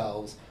stimulate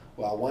themselves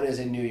while one is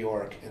in New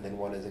York and then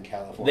one is in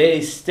California.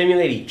 They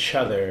stimulate each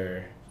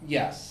other.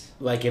 Yes.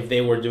 Like if they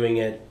were doing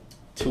it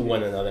to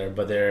one another,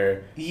 but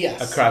they're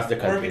across the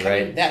country,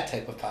 right? That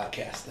type of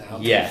podcast now.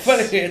 Yes.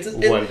 But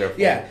wonderful.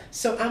 Yeah.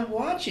 So I'm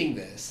watching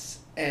this,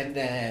 and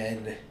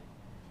then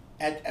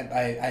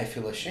I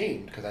feel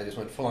ashamed because I just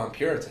went full on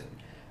Puritan.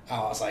 I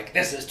was like,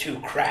 this is too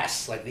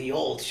crass. Like the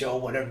old show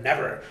would have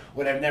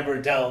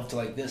never delved to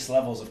like this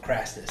levels of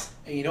crassness.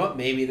 And you know what?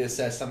 Maybe this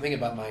says something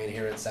about my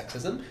inherent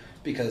sexism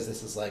because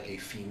this is like a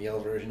female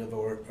version of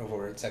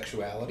overt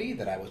sexuality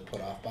that I was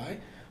put off by.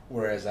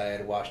 Whereas I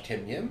had watched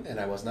Him Yim and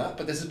I was not.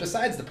 But this is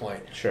besides the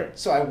point. Sure.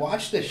 So I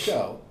watched this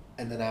show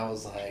and then I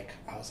was like,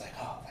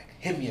 oh, like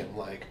Him Yim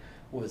like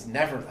was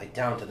never like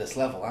down to this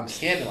level. I'm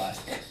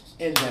scandalized.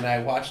 And then I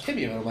watched Him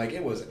Yim and I'm like,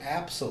 it was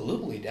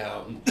absolutely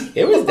down.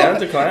 It was down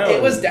to clown.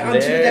 It was down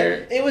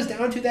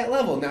to that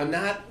level. Now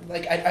not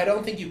like I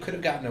don't think you could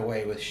have gotten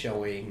away with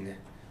showing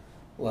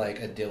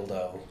like a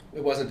dildo.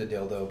 It wasn't a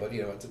dildo, but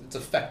you know, it's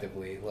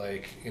effectively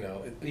like, you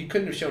know, you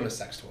couldn't have shown a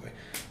sex toy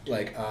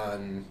like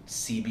on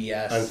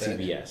CBS. On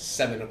CBS.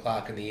 At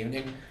 7:00 in the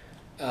evening.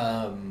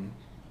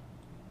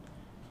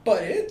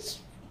 but it's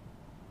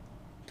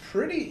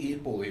pretty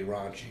equally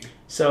raunchy.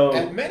 So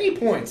at many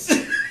points.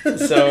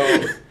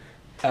 So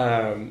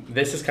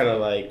this is kind of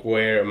like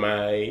where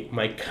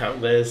my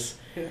countless,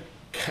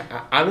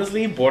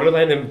 honestly,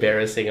 borderline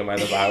embarrassing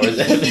amount of hours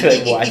that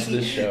I watched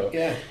this show.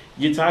 Yeah.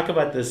 You talk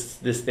about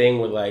this thing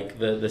with like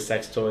the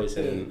sex toys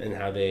and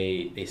how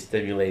they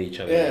stimulate each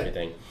other and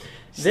everything.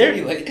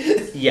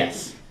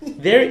 Yes.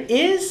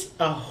 There's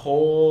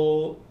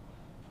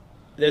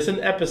an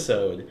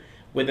episode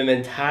with an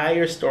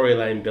entire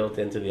storyline built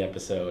into the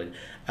episode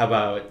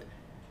about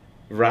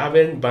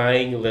Robin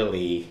buying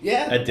Lily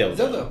a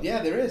dildo.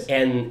 Yeah, there is.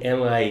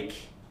 And like,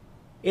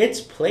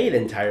 it's played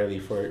entirely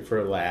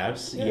for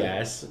laughs,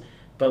 yes.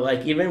 But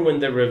like, even when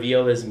the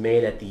reveal is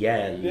made at the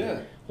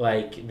end,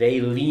 like,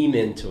 they lean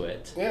into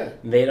it. Yeah.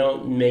 They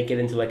don't make it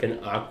into like an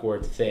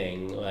awkward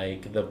thing.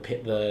 Like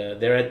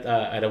they're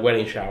at a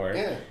wedding shower.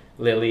 Yeah.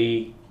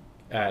 Lily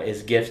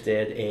is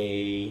gifted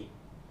a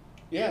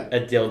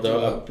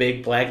dildo, a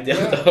big black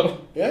dildo,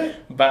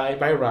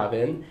 by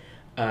Robin.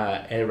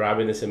 And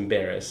Robin is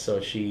embarrassed, so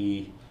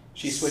she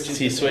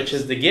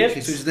switches the gift.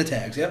 She switches the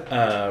tags. Yep.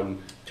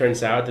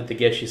 Turns out that the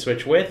gift she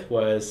switched with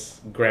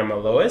was Grandma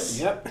Lois.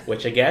 Yep.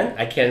 Which again,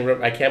 I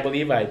can't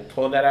believe I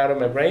pulled that out of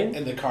my brain.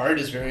 And the card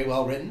is very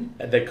well written.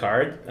 The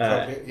card.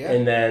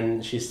 And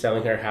then she's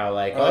telling her how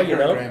like, like you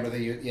know, grandmother,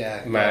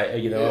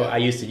 I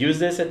used to use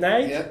this at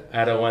night. Yep.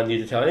 I don't want you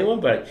to tell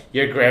anyone, but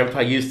your grandpa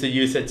used to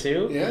use it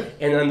too. Yeah.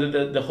 And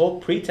under the whole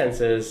pretense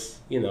is,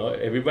 you know,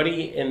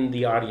 everybody in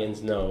the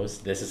audience knows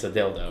this is a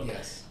dildo.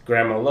 Yes.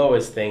 Grandma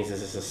Lois thinks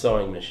this is a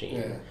sewing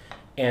machine. Yeah.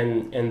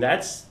 And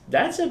that's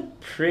a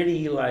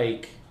pretty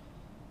like,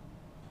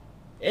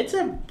 it's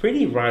a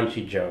pretty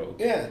raunchy joke.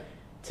 Yeah.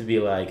 To be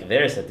like,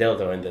 there's a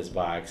dildo in this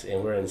box,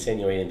 and we're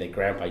insinuating that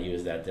Grandpa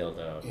used that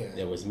dildo.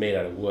 Yeah. It was made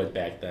out of wood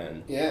back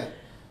then. Yeah.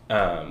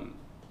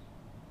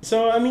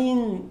 So I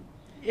mean,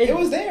 it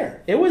was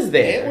there. It was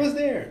there. It was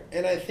there,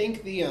 and I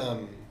think the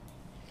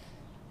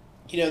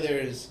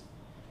there's,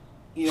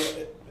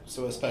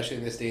 so especially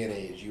in this day and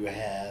age, you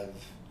have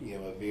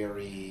a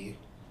very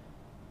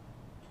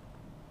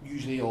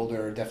usually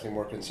older, definitely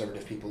more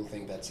conservative people who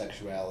think that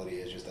sexuality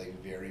is just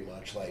like very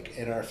much like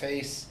in our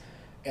face,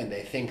 and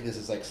they think this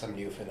is like some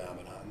new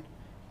phenomenon.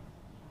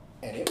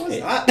 And it was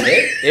not.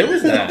 It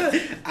was not.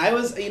 I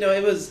was,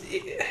 it was,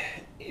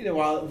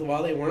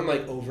 while they weren't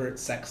like overt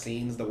sex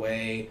scenes the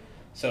way,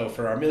 so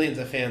for our millions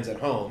of fans at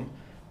home,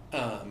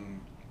 the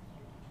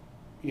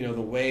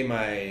way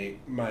my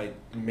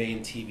main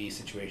TV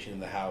situation in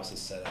the house is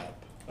set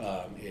up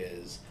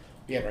is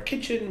we have our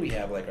kitchen, we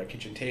have like our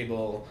kitchen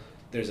table.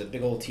 There's a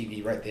big old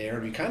TV right there,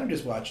 and we kind of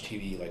just watch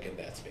TV like in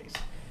that space,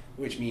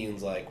 which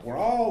means like we're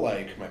all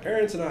like my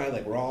parents and I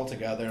like we're all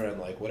together, and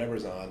like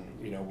whatever's on,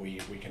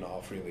 we can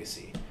all freely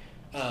see.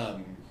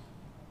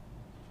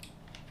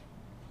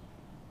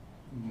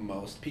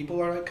 Most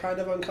people are like kind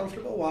of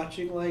uncomfortable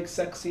watching like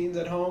sex scenes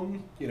at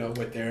home,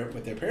 with their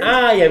parents.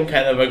 I am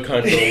kind of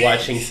uncomfortable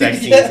watching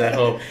sex scenes at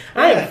home.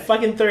 I am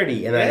fucking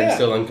 30, and I am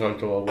still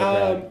uncomfortable with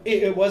that.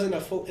 It wasn't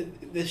a full.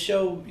 The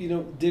show,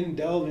 didn't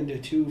delve into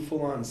two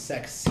full-on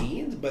sex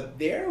scenes, but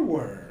there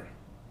were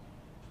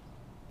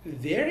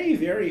very,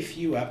 very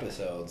few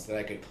episodes that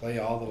I could play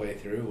all the way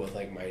through with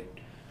my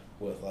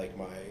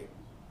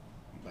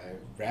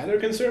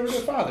rather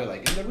conservative father,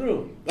 like in the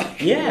room,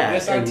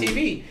 this on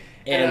TV.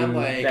 And I'm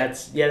like,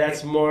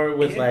 that's more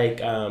with like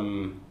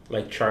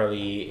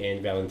Charlie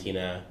and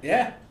Valentina.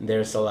 Yeah.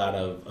 There's a lot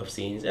of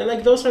scenes. And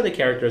like those are the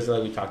characters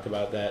that we talked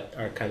about that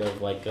are kind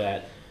of like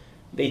that.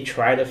 They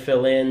try to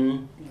fill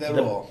in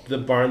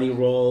the Barney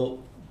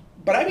role.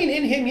 But I mean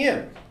in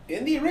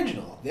the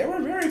original, there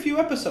were very few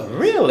episodes.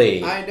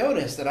 Really? I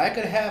noticed that I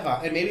could have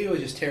and maybe it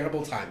was just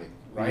terrible timing,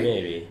 right?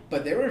 Maybe.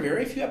 But there were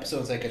very few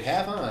episodes I could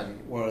have on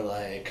where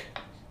like,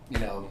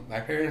 my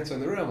parents were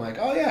in the room like,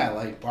 oh yeah,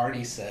 like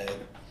Barney said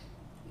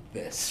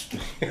this.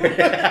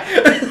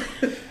 I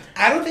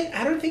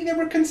don't think there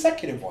were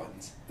consecutive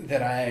ones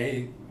that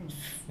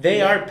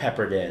They are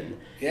peppered in.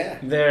 Yeah.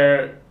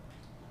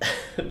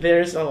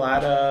 There's a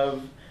lot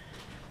of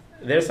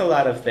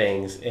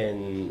things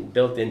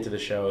built into the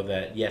show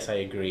that, yes, I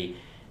agree.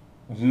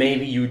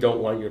 Maybe you don't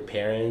want your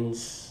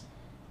parents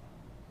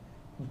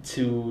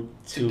to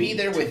be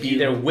there with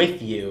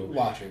you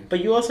watching.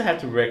 But you also have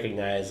to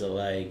recognize that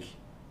like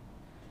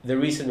the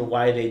reason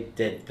why they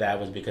did that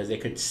was because they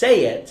could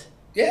say it.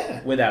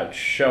 Yeah. Without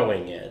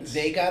showing it.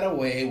 They got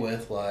away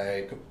with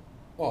a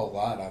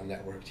lot on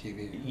network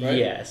TV, right?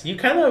 Yes. You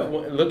kind of,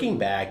 looking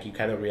back, you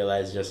kind of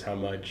realize just how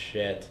much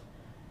shit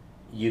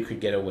you could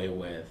get away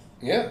with.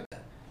 Yeah.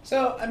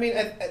 So, I mean,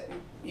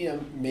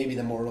 maybe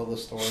the moral of the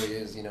story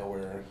is,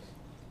 we're,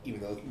 even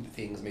though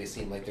things may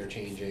seem like they're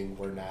changing,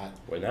 we're not.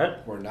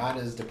 We're not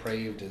as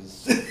depraved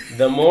as...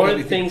 The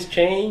more things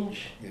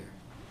change... Yeah.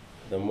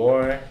 The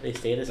more they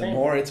stay the same. The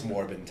more it's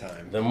Morbin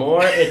time.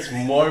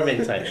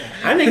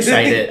 I'm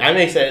excited. I'm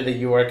excited that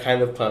you are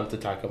kind of pumped to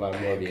talk about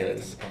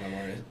Morbius.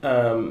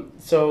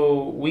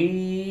 So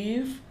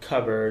we've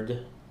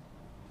covered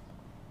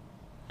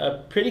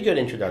a pretty good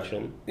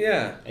introduction.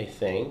 Yeah. I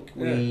think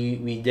Yeah.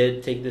 we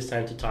did take this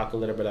time to talk a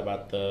little bit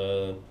about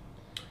the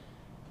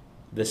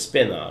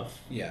spin-off.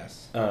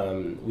 Yes.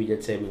 We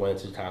did say we wanted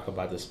to talk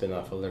about the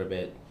spin-off a little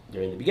bit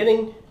during the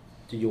beginning.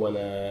 Do you want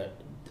to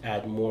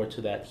add more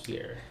to that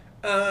here?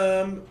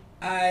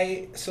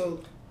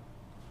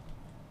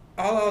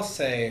 All I'll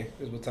say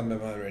is what's on my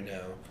mind right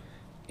now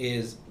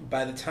is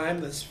by the time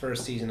this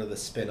first season of the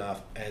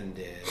spin-off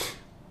ended,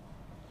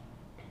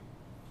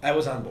 I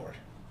was on board.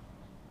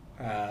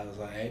 I was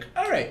like,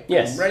 all right,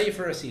 yes. I'm ready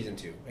for a season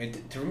 2.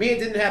 For me, it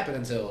didn't happen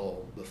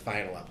until the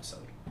final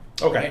episode.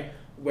 Okay. Right?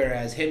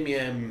 Whereas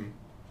Him,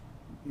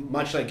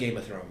 much like Game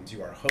of Thrones,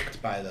 you are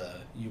hooked by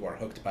the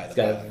It's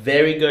got a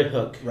very good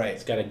hook. Right.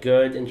 It's got a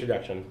good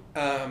introduction.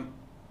 I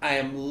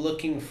am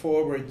looking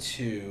forward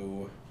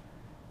to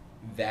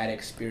that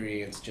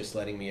experience, just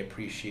letting me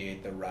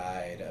appreciate the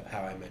ride of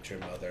How I Met Your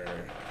Mother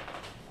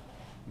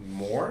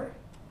more.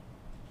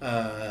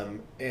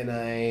 And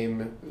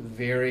I'm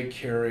very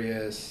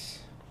curious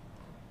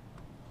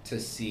to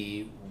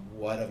see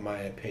what of my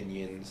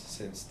opinions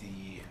since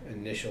the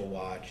initial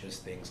watch as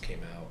things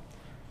came out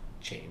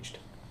changed.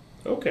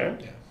 Okay.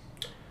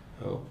 Yeah.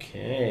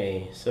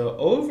 Okay. So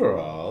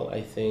overall,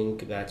 I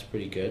think that's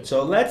pretty good.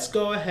 So let's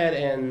go ahead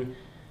and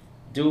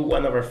do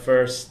one of our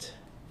first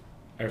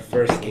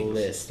Rankings.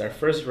 list, our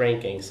first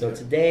ranking. So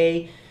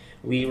today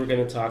we were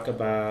going to talk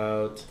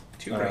about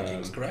 2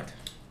 rankings, correct?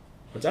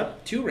 What's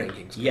up? 2 rankings.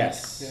 Correct?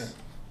 Yes.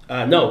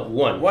 Yeah. No,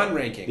 one. 1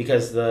 ranking.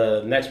 Because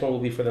the next one will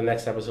be for the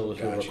next episode, which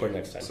we'll Gotcha. record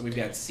next time. So we've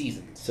got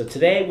seasons. So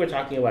today we're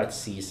talking about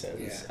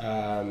seasons.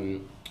 Yeah.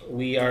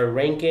 We are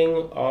ranking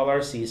all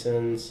our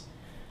seasons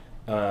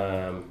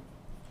from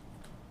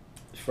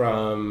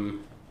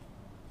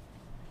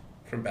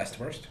best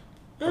to worst?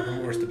 Or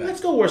from worst to best? Let's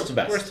go worst to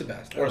best. Worst to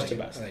best. Worst to I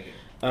best. like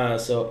it.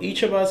 So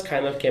each of us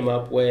kind of came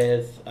up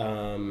with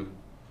a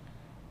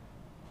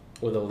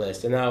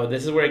list. And now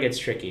this is where it gets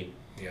tricky.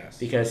 Yes.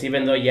 Because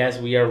even though, yes,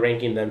 we are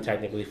ranking them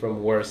technically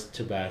from worst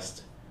to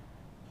best,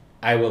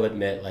 I will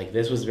admit, like,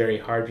 this was very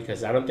hard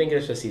because I don't think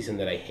there's a season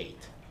that I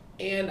hate.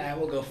 And I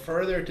will go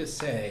further to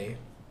say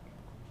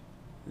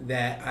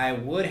that I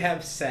would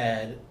have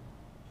said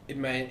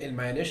in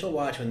my initial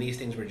watch when these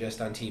things were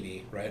just on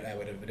TV, right? I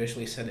would have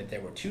initially said that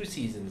there were 2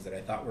 seasons that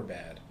I thought were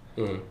bad.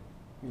 Mm.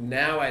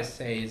 Now I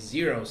say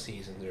 0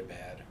 seasons are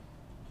bad,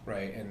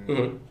 right?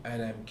 And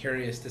and I'm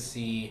curious to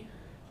see,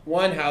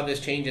 1, how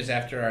this changes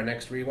after our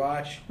next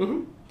rewatch.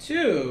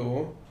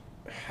 2,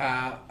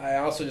 I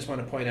also just want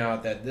to point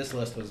out that this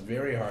list was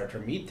very hard for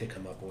me to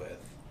come up with.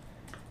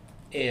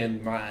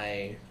 And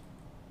my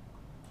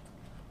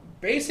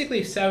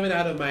basically 7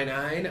 out of my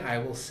 9, I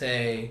will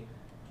say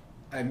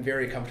I'm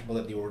very comfortable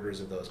that the orders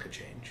of those could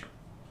change.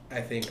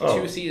 I think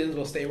 2 seasons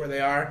will stay where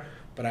they are,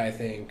 but I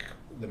think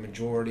the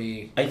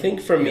majority... I think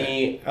for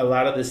me, a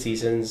lot of the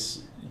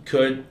seasons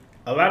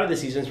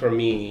for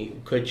me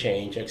could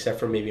change, except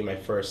for maybe my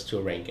first 2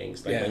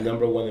 rankings, like my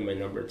number 1 and my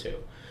number 2.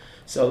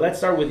 So let's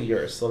start with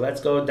yours. So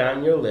let's go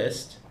down your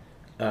list.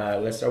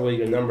 Let's start with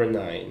your number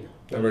 9.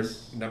 Number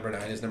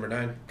 9 is number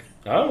 9.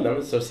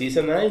 Oh, so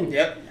season 9?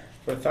 Yep.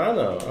 For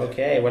Thano.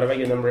 Okay, what about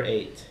your number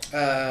 8?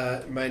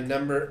 My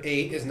number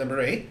 8 is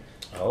number 8.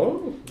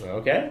 Oh,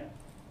 okay.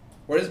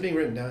 Where is it being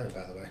written down,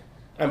 by the way?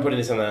 I'm putting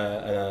this on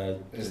a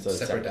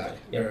separate doc.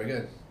 Yep. Very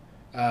good.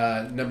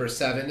 Number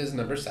 7 is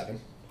number 7.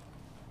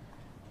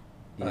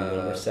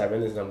 Number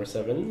 7 is number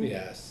 7.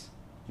 Yes.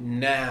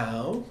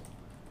 Now,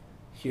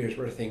 here's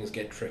where things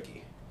get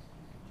tricky.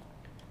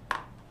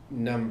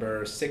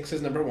 Number 6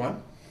 is number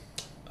 1.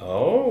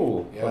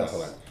 Oh, Yes.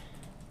 hold on.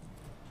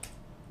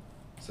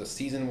 So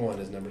season 1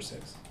 is number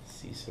 6.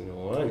 Season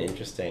 1,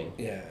 interesting.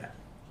 Yeah.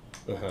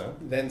 Uh-huh.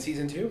 Then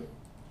season 2.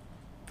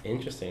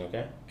 Interesting,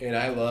 okay. And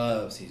I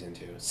love season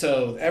 2.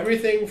 So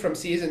everything from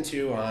season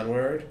 2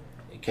 onward,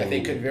 I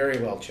think could very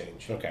well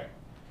change. Okay.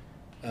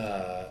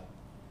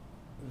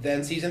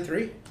 Then season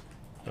 3.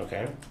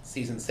 Okay.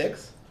 Season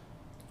 6.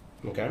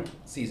 Okay.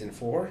 Season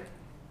 4.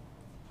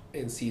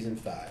 And season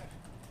 5.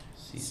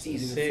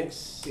 Season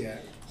 6. Yeah.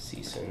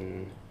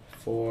 Season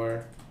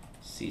 4.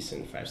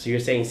 Season 5. So you're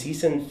saying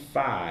season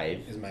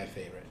 5 Is my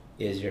favorite.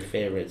 is your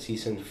favorite.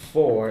 Season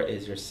 4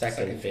 is your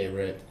second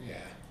favorite. Yeah.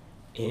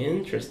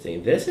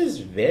 Interesting. This is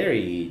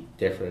very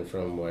different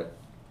from what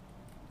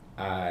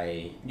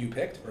You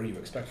picked or you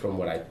expected? from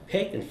what I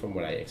picked and from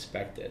what I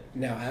expected.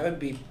 Now,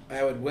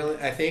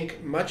 I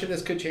think much of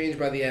this could change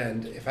by the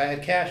end. If I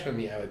had cash on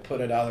me, I would put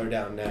 $1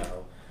 down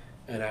now,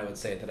 and I would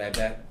say that I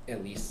bet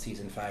at least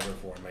season 5 or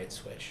 4 might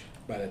switch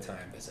by the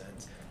time this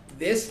ends.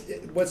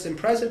 What's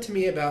impressive to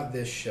me about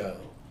this show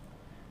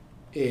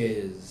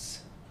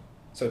is,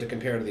 so to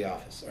compare to The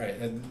Office. All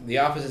right, The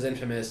Office is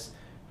infamous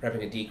for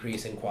having a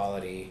decrease in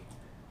quality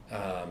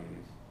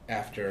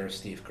after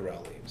Steve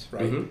Carell leaves,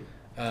 right?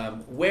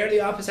 Mm-hmm. Where The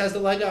Office has the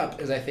leg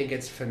up is I think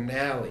its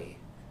finale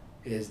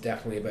is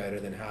definitely better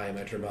than How I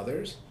Met Your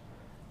Mother's.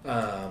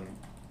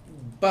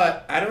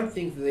 But I don't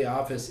think The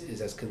Office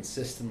is as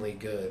consistently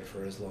good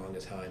for as long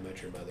as How I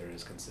Met Your Mother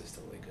is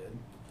consistently good.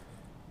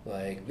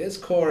 Like, this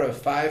core of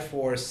 5,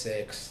 4,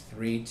 6,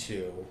 3,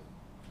 2,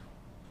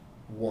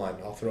 1.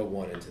 I'll throw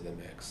 1 into the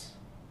mix.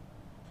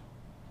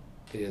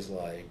 Is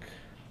like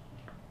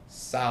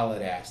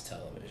solid ass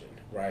television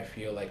where I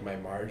feel like my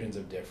margins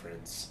of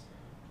difference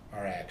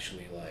are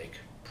actually like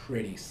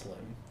pretty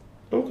slim.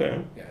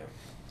 Okay. Yeah.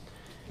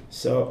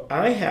 So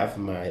I have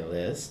my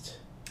list.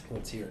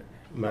 Let's hear it.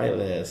 My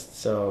list.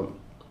 So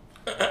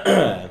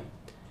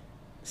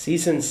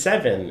season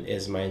 7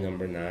 is my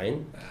number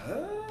 9.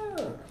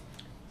 Ah.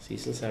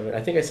 Season 7.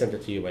 I think I sent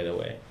it to you, by the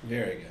way.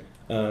 Very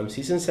good.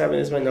 Season 7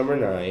 is my number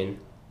 9.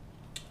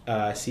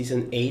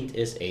 Season 8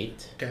 is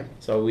 8. Okay.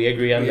 So we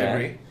agree on that.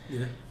 Agree.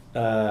 Yeah.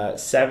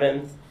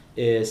 7th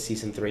is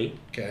season 3.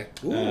 Okay.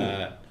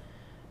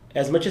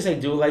 As much as I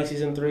do like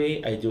season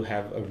 3, I do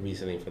have a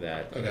reasoning for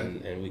that. Okay.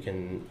 And we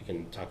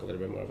can talk a little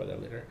bit more about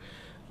that later.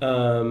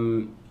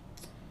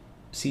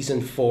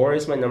 Season 4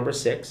 is my number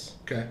 6.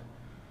 Okay.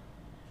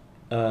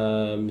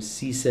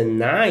 Season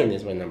 9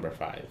 is my number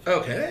 5.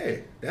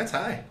 Okay. That's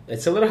high.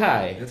 It's a little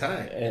high. That's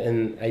high.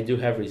 And I do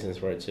have reasons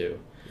for it too.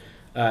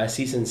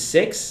 Season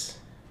 6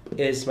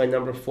 is my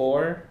number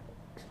 4.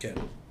 Okay.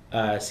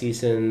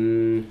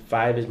 Season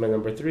 5 is my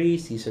number 3.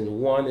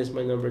 Season 1 is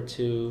my number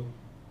 2.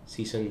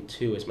 Season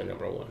 2 is my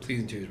number 1.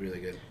 Season 2 is really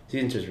good.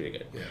 Season 2 is really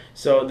good. Yeah.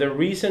 So the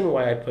reason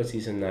why I put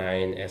season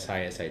 9 as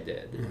high as I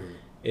did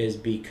is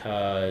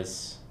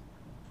because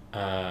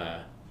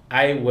I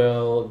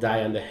will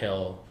die on the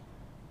hill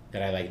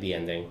that I like the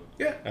ending.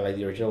 Yeah. I like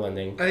the original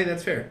ending. I think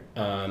that's fair.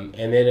 And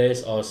it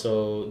is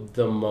also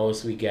the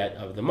most we get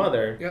of the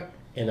mother. Yep.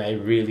 And I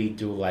really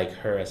do like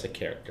her as a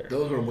character.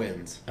 Those were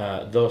wins.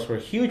 Those were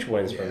huge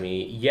wins for Yeah.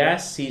 me.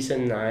 Yes,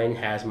 season 9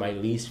 has my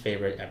least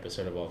favorite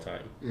episode of all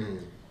time,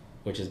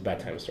 which is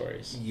Bedtime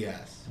Stories.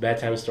 Yes.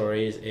 Bedtime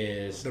Stories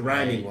is... The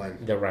rhyming one.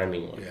 The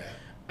rhyming one. Yeah.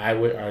 I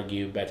would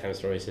argue Bedtime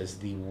Stories is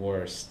the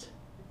worst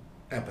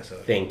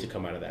Episode. thing to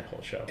come out of that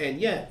whole show. And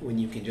yet, when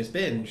you can just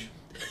binge...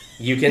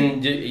 You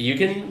can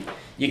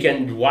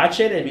watch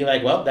it and be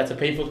like, well, that's a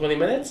painful 20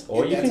 minutes,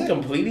 or you can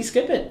completely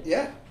skip it.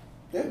 Yeah.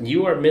 Yeah.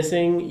 You are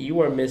missing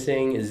 0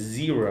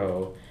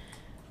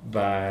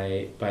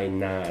 by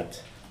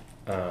not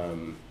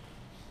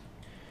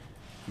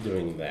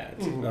doing that.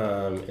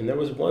 And there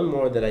was one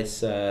more that I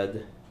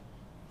said,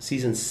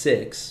 season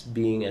 6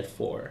 being at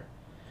 4.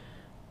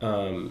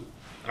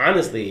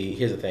 Honestly,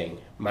 here's the thing.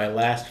 My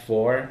last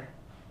 4,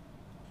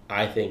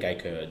 I think I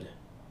could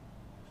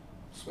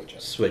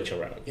switch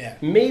around. Yeah.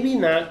 Maybe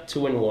not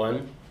 2 and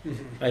 1.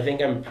 I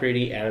think I'm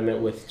pretty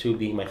adamant with 2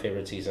 being my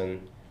favorite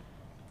season.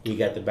 You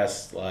get the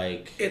best,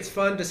 like... It's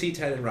fun to see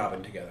Ted and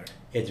Robin together.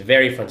 It's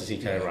very fun to see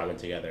Ted and Robin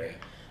together.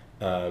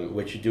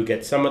 Which you do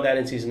get some of that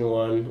in season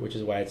 1, which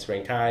is why it's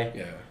ranked high.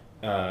 Yeah.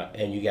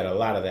 And you get a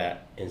lot of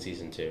that in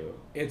season 2.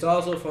 It's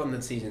also fun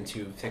that season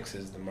 2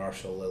 fixes the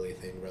Marshall Lily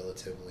thing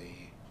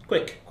relatively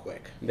Quick.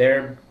 quick.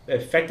 They're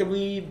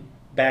effectively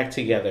back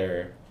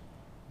together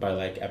by,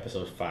 like,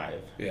 episode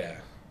 5.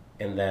 Yeah.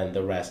 And then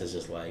the rest is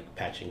just, like,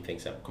 patching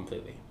things up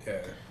completely.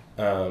 Yeah.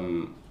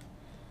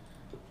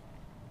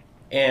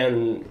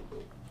 And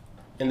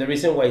the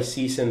reason why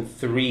season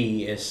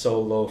 3 is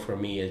so low for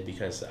me is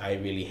because I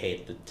really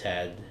hate the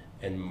Ted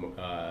and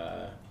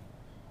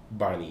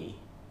Barney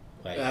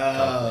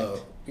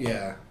conflict.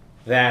 Yeah.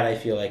 That I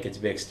feel like it's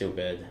big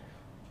stupid.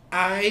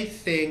 I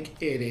think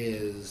it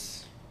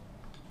is.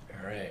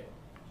 All right.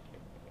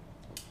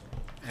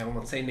 I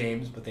won't say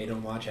names, but they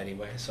don't watch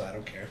anyway, so I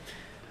don't care.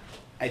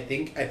 I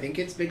think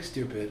it's big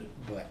stupid,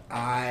 but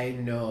I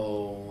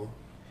know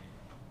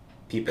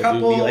People do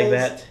be like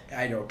that.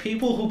 I know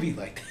people who be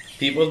like that.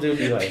 People do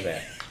be like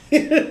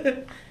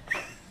that.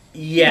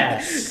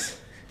 Yes.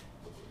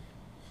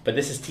 But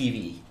this is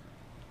TV.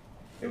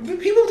 But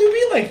people do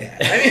be like that.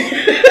 I mean,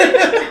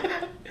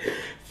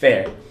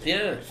 Fair.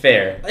 yeah.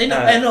 Fair.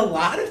 And a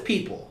lot of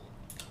people.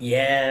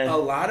 Yeah. A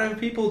lot of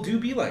people do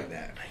be like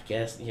that. I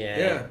guess, yeah.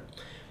 Yeah.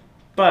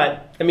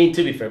 But, I mean,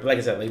 to be fair, but like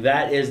I said, like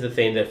that is the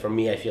thing that for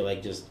me, I feel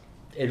like it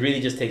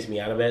really just takes me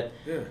out of it.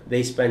 Yeah.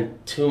 They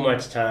spend too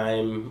much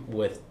time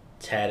with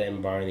Ted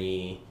and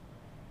Barney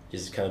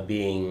just kind of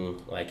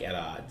being, like, at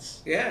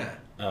odds. Yeah.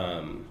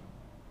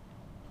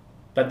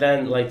 But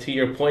then, like, to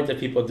your point that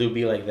people do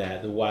be like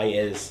that, why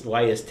is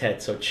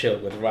Ted so chill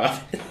with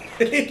Robin?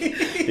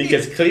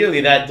 Because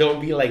clearly that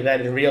don't be like that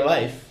in real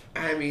life.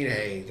 I mean,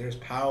 hey, there's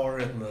power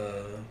in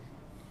the...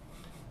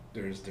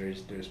 There's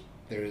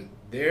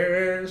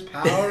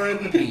power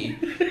in the pea.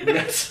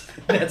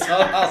 That's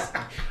all I'll say.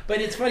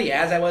 But it's funny,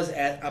 as I was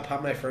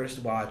upon my first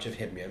watch of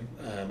Himyam,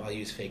 I'll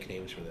use fake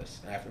names for this.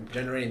 I'm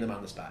generating them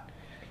on the spot.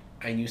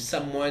 I knew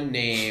someone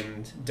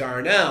named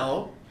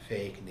Darnell,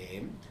 fake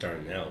name.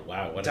 Darnell,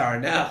 wow. What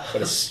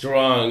a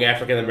strong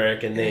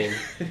African-American name.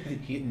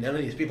 None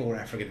of these people were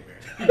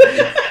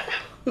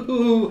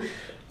African-American.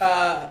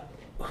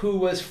 Who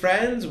was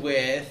friends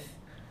with...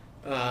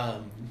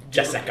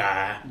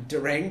 Jessica.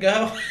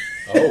 Durango.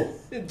 Oh.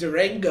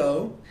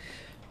 Durango.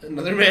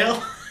 Another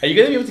male. Are you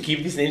going to be able to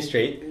keep these names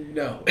straight?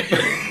 No.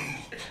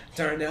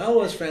 Darnell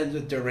was friends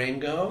with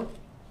Durango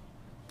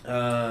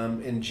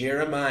and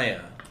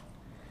Jeremiah.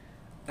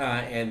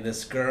 and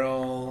this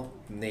girl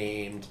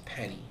named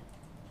Penny.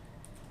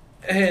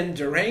 And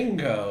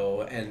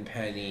Durango and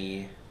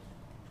Penny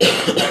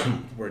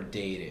were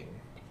dating,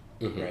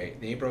 right?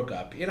 They broke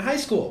up in high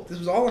school. This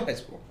was all in high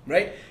school,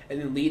 right? And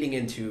then leading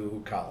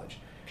into college.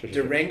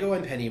 Durango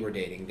and Penny were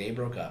dating. They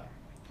broke up.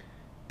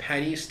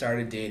 Penny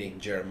started dating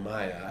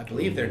Jeremiah. I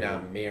believe they're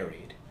now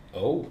married.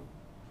 Oh.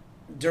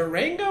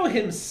 Durango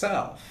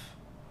himself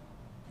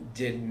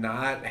did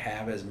not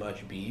have as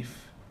much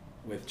beef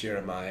with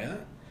Jeremiah.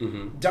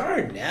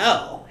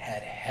 Darnell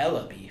had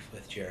hella beef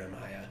with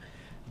Jeremiah.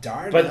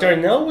 But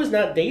Darnell was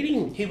not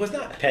dating. He was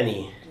not.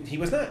 Penny. He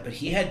was not. But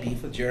he had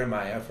beef with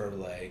Jeremiah for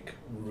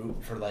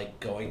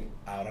going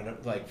out on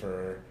it,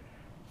 for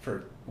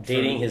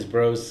dating his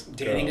bro's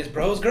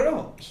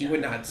girl. He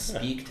would not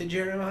speak to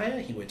Jeremiah.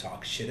 He would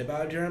talk shit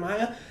about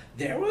Jeremiah.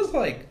 There was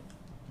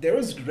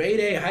grade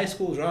A high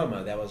school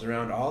drama that was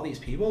around all these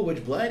people,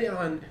 which bled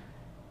on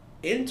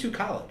into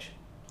college.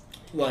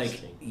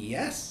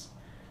 Yes.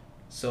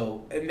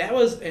 So, and that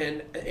was,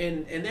 and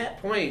that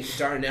point,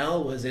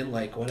 Darnell was in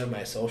one of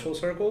my social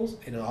circles,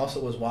 and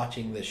also was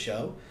watching this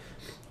show.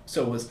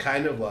 So it was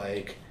kind of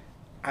I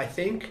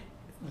think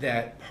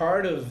that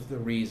part of the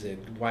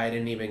reason why I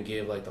didn't even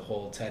give the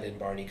whole Ted and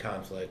Barney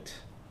conflict,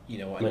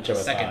 a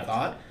second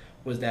thought,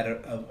 was that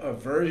a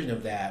version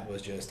of that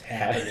was just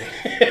happening,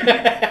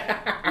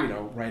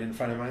 right in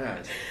front of my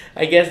eyes.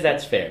 I guess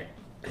that's fair.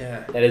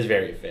 Yeah. That is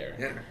very fair.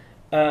 Yeah.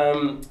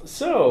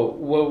 So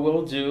what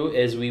we'll do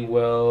is we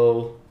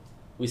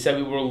said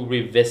we will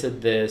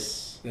revisit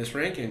this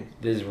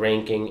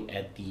ranking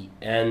at the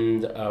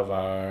end of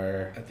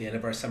our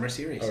summer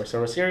series.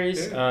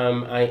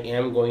 Yeah. I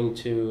am going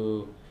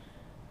to,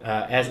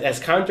 as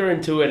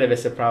counterintuitive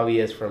as it probably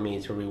is for me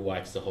to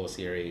rewatch the whole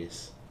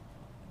series,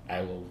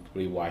 I will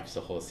rewatch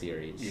the whole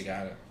series. You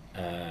got it.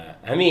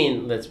 I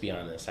mean, let's be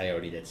honest. I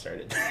already did start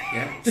it.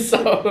 Yeah.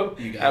 So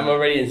I'm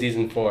already in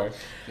season 4.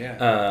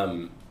 Yeah.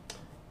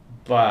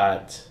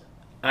 But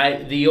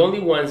the only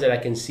ones that I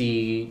can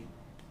see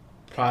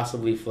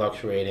possibly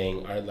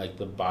fluctuating are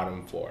the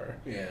bottom 4.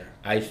 Yeah.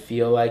 I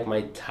feel like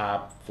my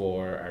top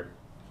 4 are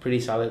pretty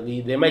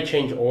solidly. They might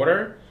change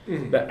order,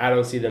 but I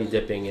don't see them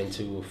dipping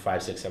into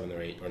 5, 6, 7,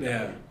 or 8 or 9.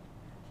 Yeah.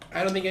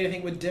 I don't think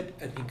anything would dip.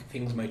 I think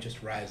things might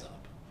just rise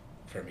up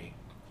for me.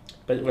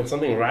 But when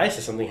something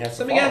rises, something has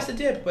to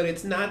dip, but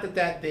it's not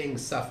that thing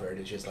suffered.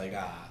 It's just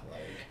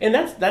And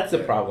that's the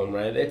problem,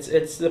 right?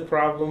 It's the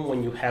problem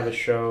when you have a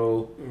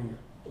show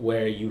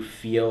where you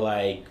feel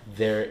like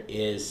there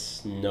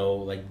is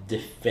no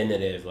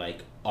definitive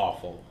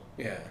awful.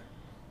 Yeah.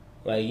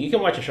 You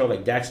can watch a show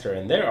like Dexter,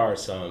 and there are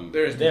some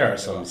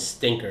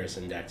stinkers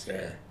in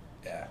Dexter.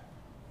 Yeah.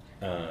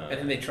 And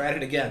then they tried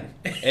it again.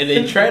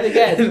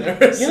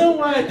 You know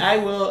what? I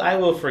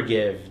will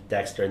forgive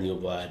Dexter New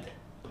Blood.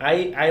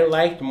 I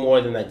liked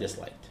more than I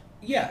disliked.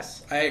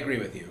 Yes, I agree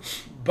with you,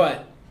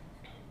 but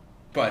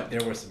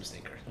there were some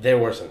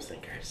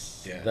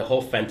stinkers. Yeah. The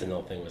whole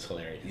fentanyl thing was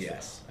hilarious.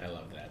 Yes. I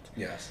love that.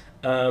 Yes.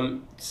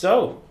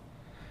 So,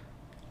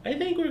 I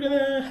think we're going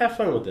to have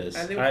fun with this.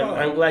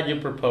 I'm glad you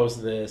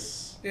proposed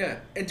this. Yeah.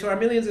 And to our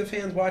millions of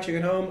fans watching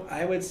at home,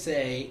 I would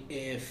say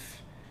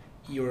if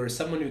you're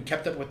someone who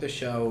kept up with the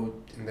show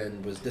and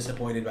then was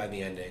disappointed by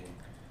the ending,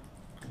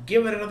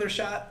 give it another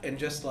shot and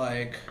just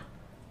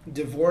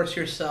divorce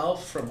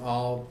yourself from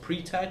all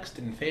pretext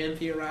and fan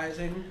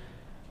theorizing.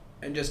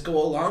 And just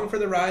go along for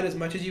the ride as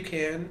much as you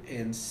can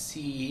and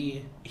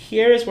see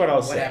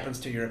what happens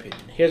to your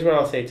opinion. Here's what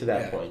I'll say to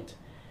that point.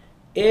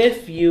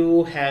 If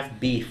you have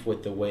beef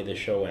with the way the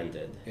show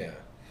ended,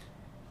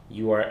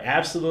 you are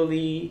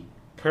absolutely,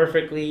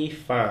 perfectly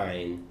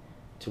fine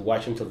to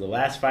watch until the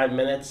last 5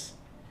 minutes.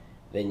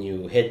 Then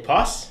you hit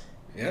pause.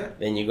 Yeah.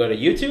 Then you go to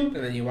YouTube.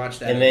 And then you watch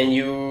that. And then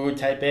you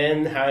type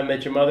in How I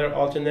Met Your Mother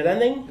alternate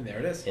ending. And there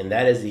it is. And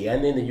that is the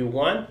ending that you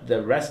want.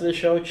 The rest of the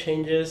show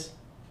changes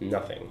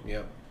nothing.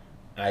 Yep.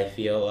 I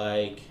feel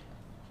like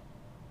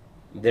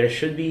there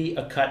should be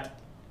a cut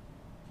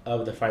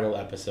of the final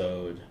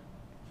episode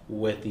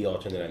with the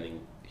alternate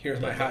ending.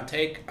 Here's my hot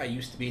take. I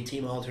used to be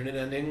team alternate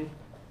ending.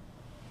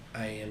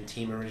 I am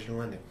team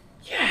original ending.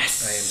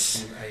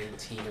 Yes! I am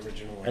team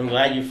original ending. I'm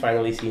glad you've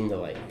finally seen the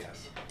light.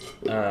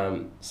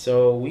 Yes.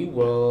 So we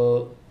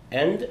will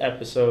end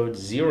episode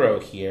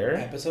 0 here.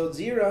 Episode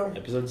 0.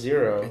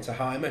 It's a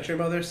How I Met Your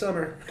Mother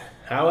summer.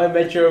 How I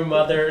Met Your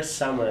Mother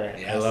summer.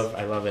 Yes.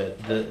 I love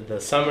it. The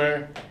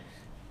summer.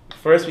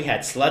 First we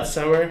had Slut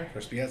Summer.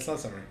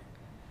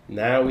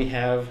 Now we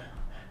have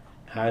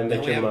How I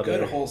Met Your Mother.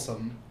 Good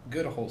wholesome.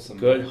 Good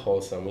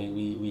wholesome.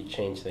 We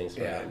change things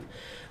around.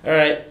 All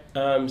right.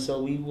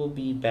 So we will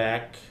be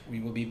back.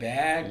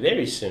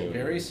 Very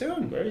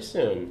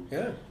soon.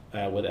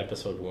 Yeah. With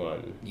episode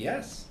 1.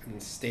 Yes.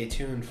 And stay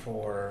tuned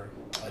for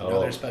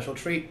another special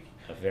treat.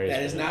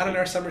 That is not in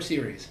our summer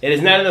series. It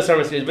is not in the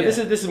summer series, but this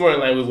is more in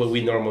line with what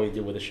we normally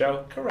do with the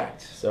show.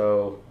 Correct.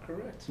 So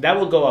that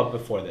will go up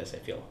before this, I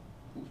feel.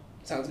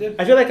 Sounds good.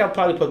 I feel like I'll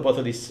probably put both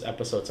of these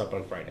episodes up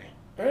on Friday.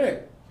 All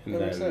right. And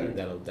then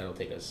that'll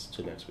take us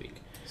to next week.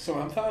 So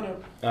I'm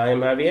Thano. I'm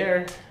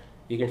Javier.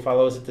 You can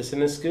follow us at the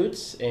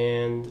Cine-Scoots,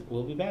 and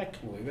we'll be back.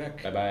 We'll be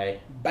back.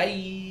 Bye-bye.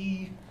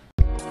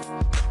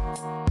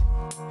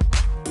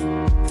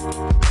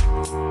 Bye.